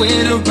not gonna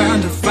wait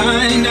around to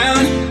find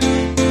out.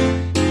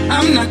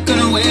 I'm not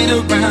gonna wait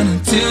around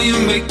until you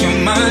make your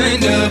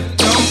mind up.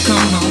 Don't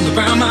come all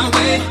around my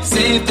way,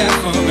 save that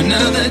for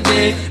another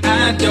day.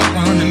 I don't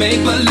wanna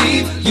make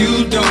believe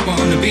you don't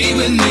wanna be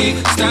with me.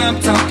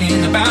 Stop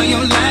talking about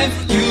your life,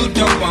 you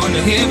don't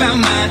wanna hear about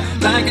mine.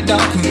 Like a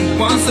dog who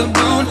wants a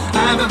bone,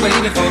 I've been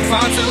waiting for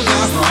far too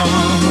long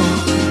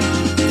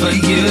for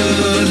you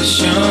to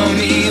show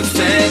me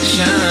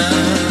affection.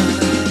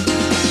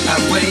 I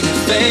waited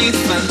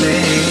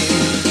faithfully,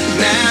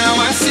 now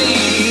I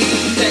see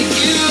that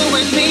you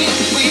and me,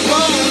 we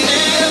won't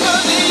never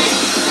be.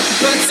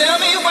 But tell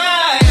me why.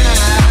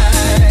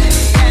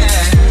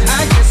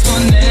 I guess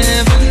we'll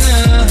never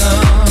know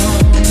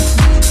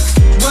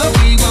what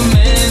we were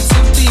meant to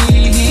be.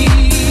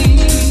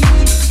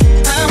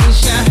 I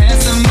wish I had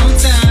some more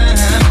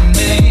time,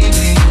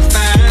 maybe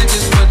find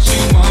just what you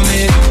want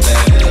me to be.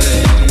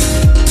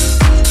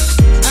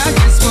 I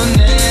guess we'll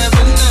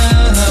never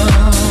know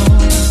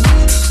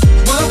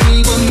what we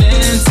were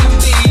meant to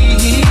be.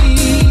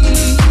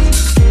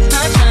 I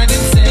tried to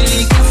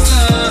take it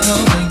slow,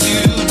 but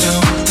you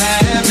don't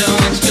have no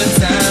extra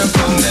time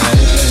for me.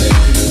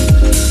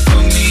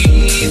 For me,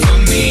 for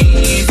me,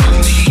 for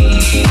me.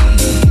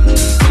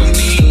 For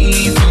me,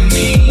 for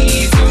me,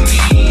 for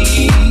me.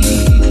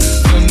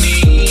 For me,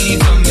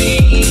 for me,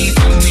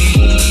 for me.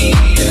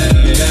 Yeah,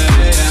 yeah,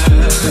 yeah.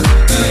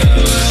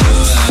 I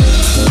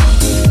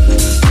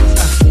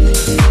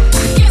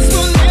guess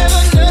we'll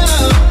never know.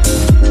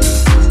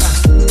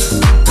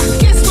 I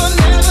guess we'll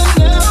never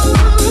know. I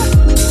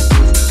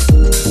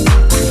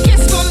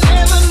guess we'll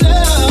never know.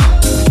 I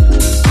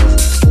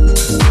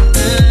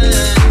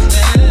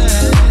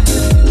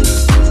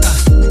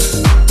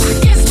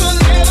guess we'll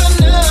never know. I guess we'll never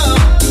know.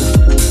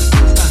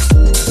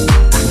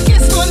 I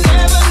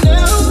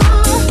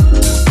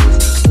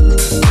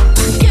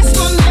guess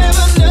we'll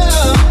never know.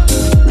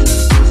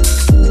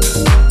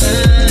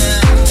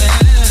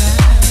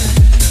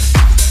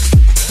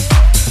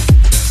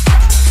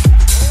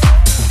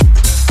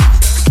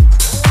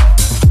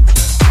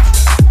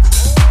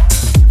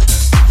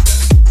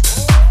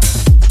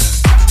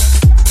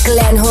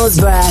 Glenn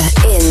Hosborough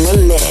in the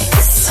mix.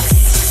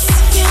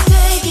 Can't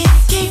take it,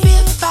 can't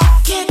feel the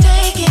vibe, can't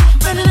take it.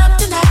 Running up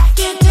tonight,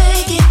 can't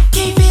take it,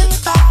 can't feel the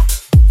vibe.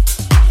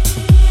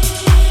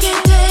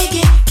 Can't take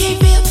it, can't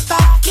feel the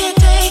vibe, can't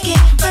take it.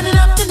 Running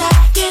up tonight,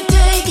 can't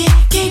take it,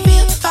 can't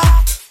feel the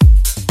vibe.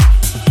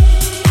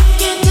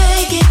 Can't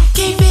take it,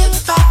 can't feel the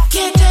vibe,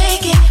 can't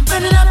take it.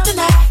 Running up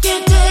tonight,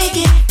 can't take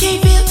it,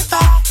 can't feel the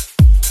vibe.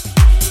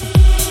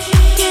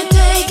 Can't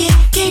take it,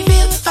 can't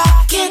feel the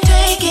vibe, can't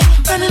take it.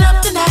 Running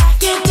up tonight,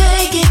 can't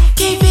take it,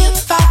 can't feel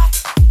the vibe.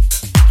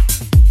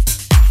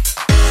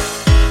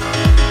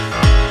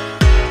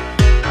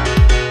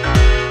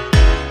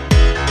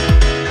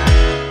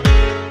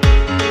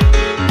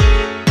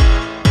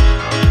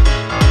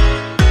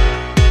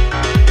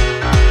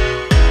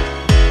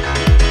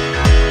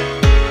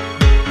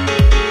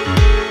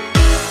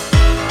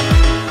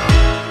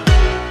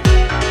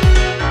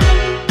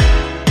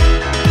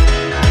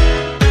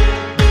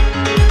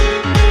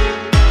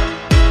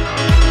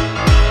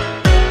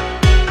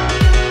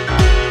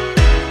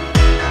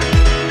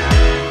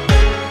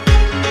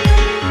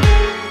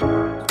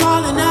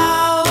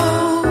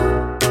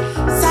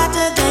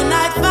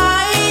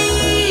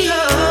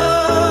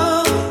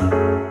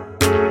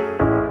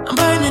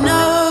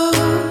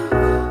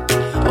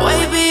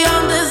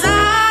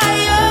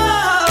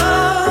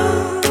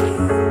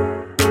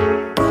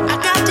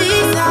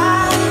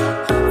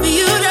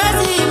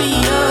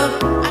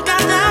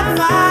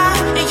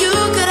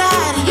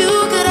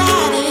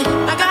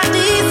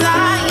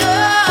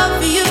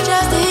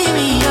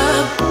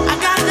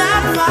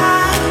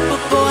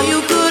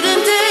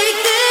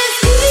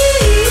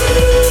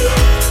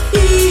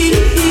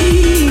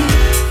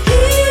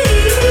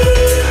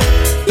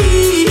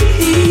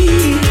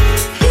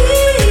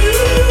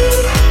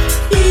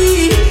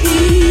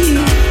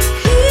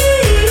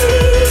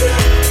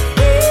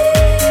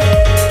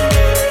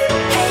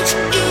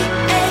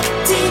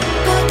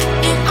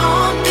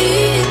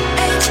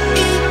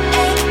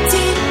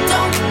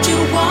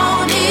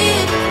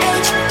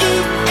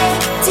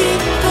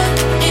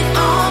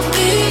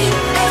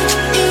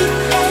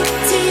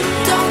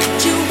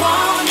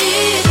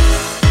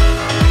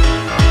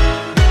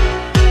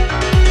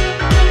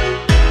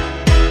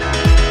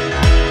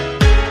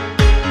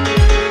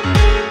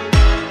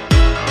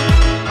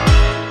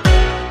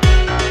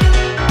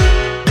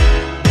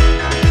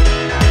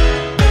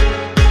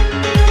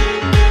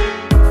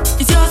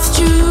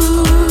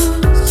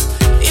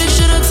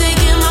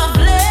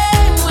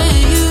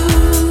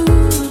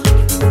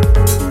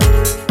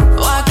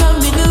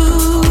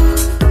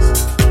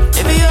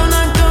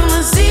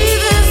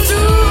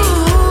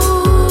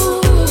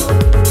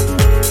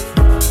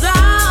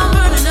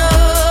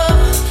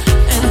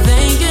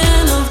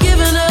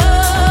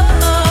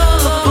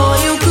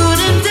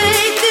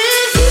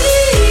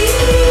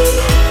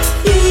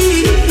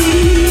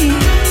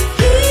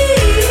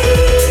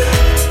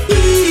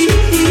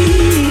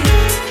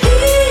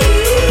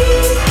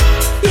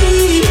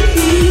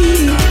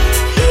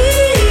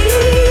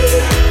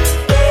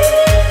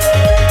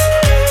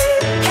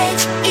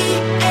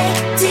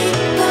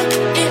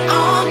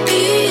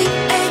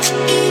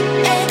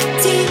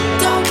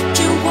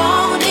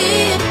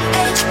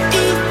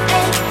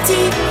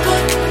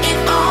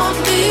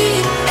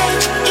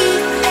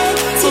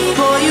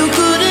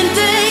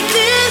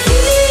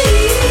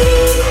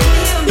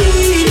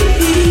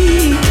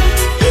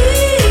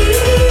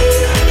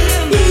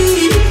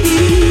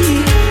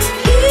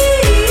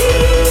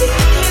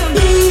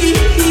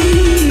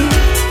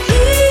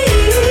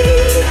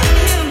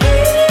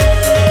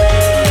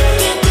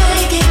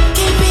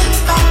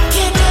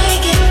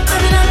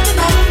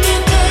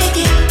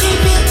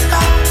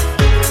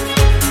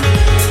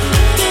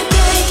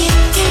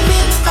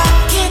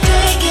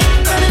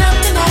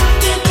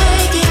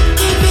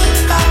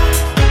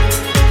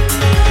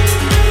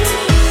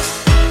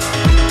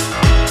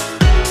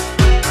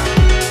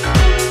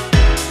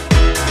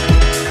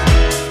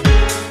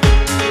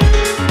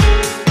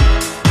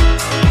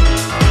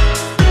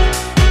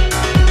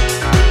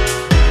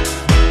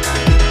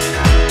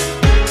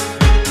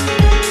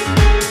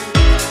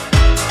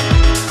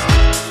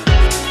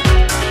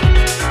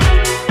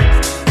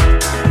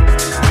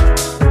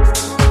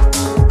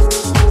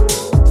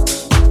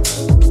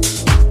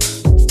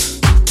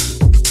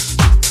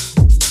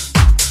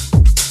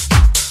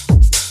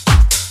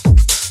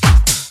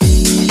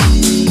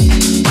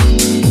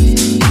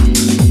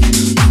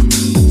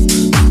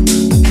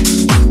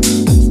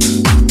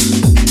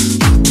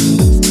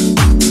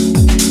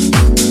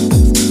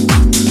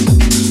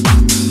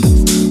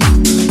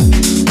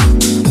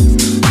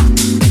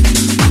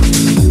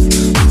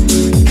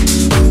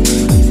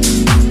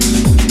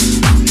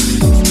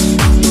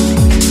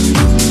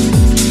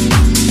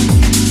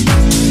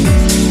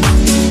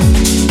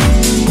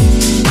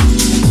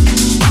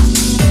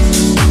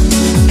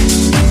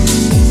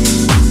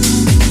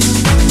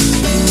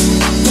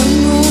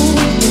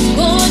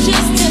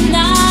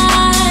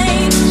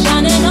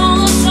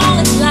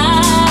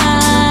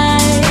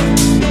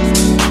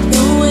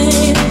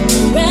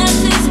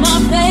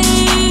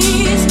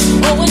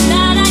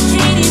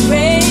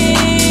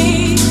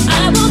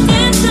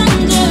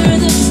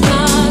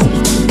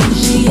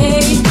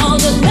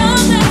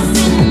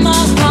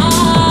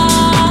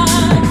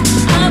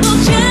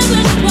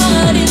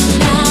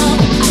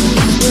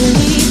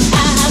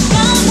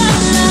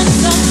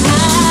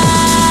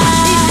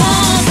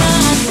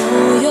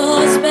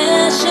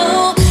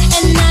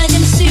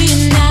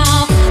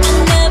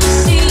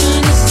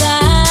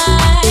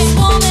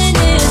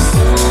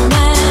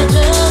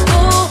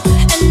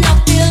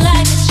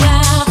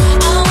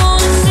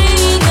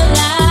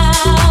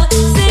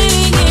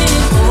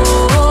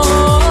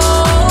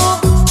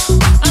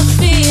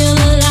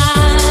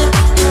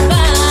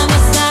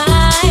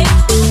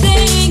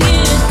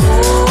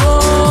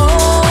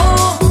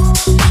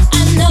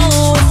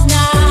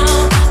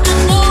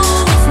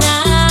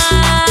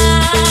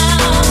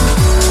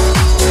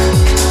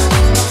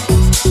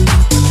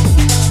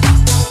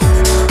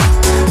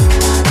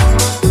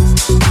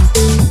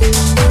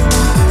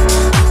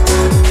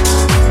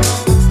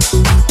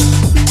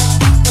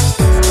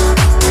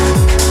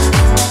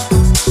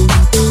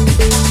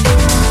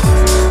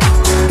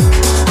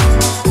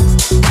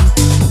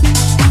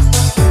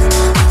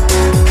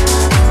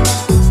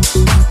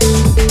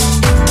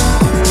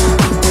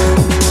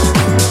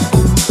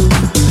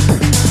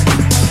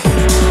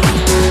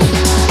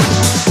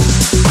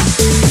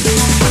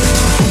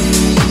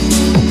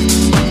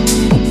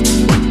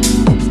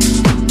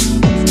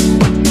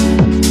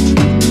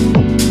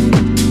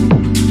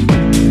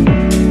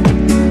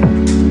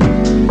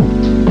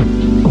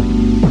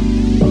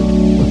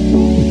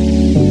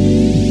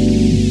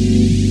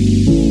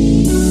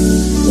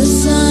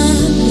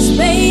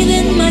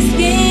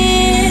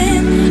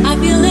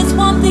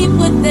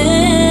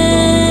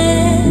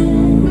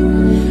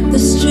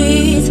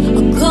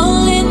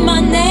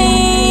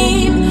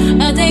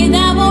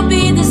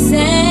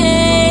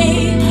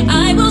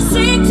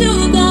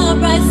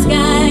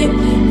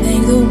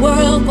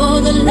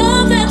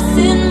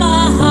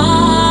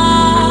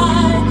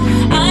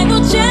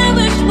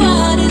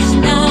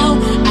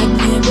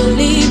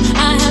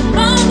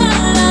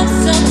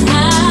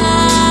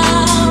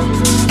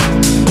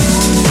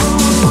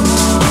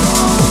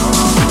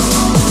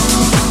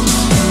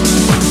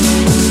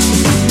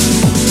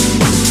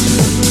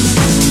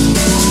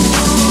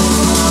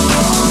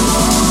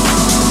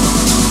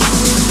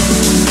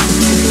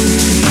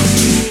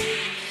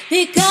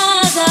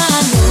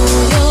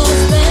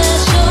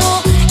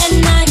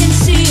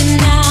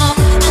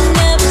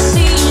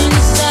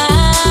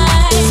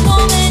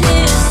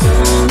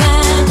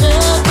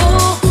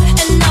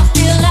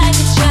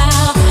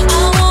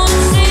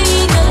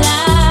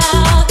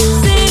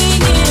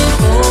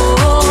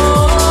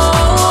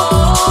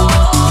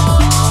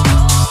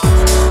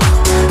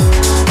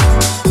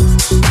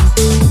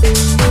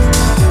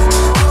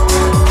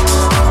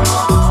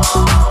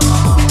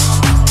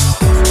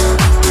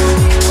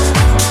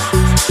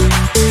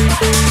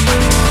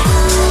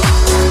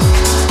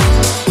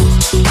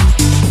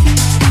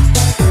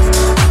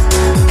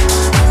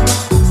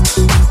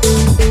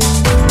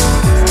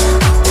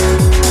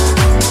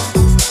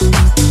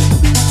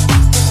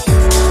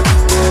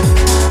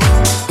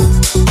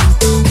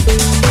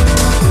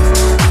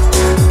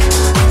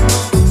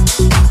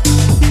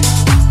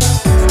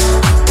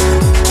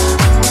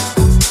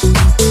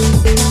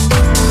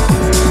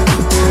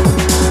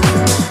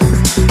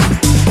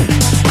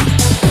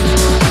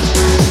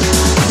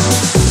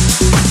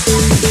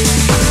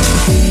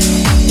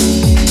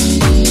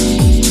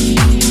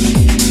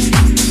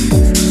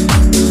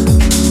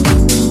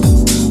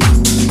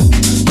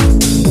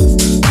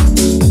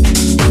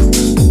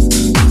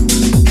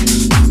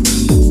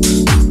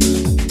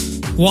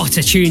 What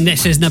a tune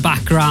this is in the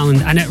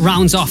background, and it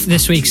rounds off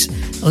this week's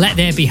Let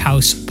There Be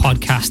House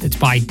podcast. It's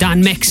by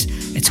Dan Mix.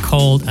 It's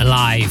called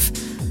Alive.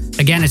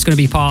 Again, it's going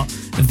to be part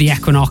of the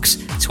Equinox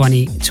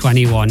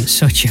 2021.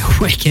 Such a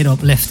wicked,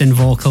 uplifting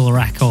vocal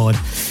record.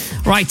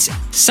 Right,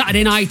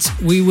 Saturday night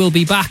we will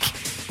be back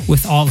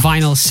with our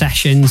vinyl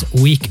sessions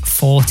week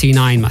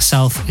 49.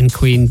 Myself and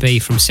Queen Bee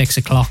from 6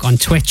 o'clock on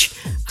Twitch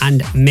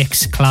and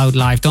Mixcloud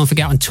Live. Don't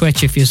forget, on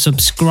Twitch, if you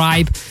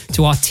subscribe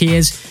to our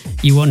tiers,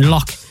 you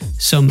unlock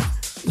some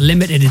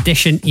limited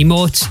edition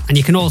emotes, and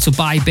you can also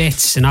buy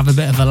bits and have a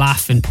bit of a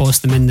laugh and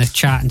post them in the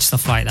chat and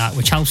stuff like that,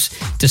 which helps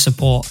to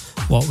support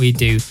what we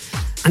do.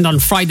 And on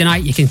Friday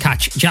night you can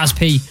catch Jazz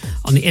P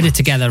on the Inner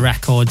Together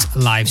Records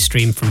live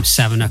stream from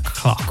 7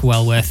 o'clock.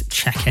 Well worth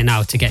checking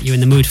out to get you in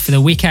the mood for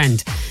the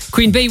weekend.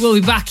 Queen Bee will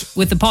be back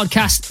with the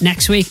podcast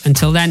next week.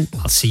 Until then,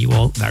 I'll see you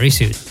all very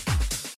soon.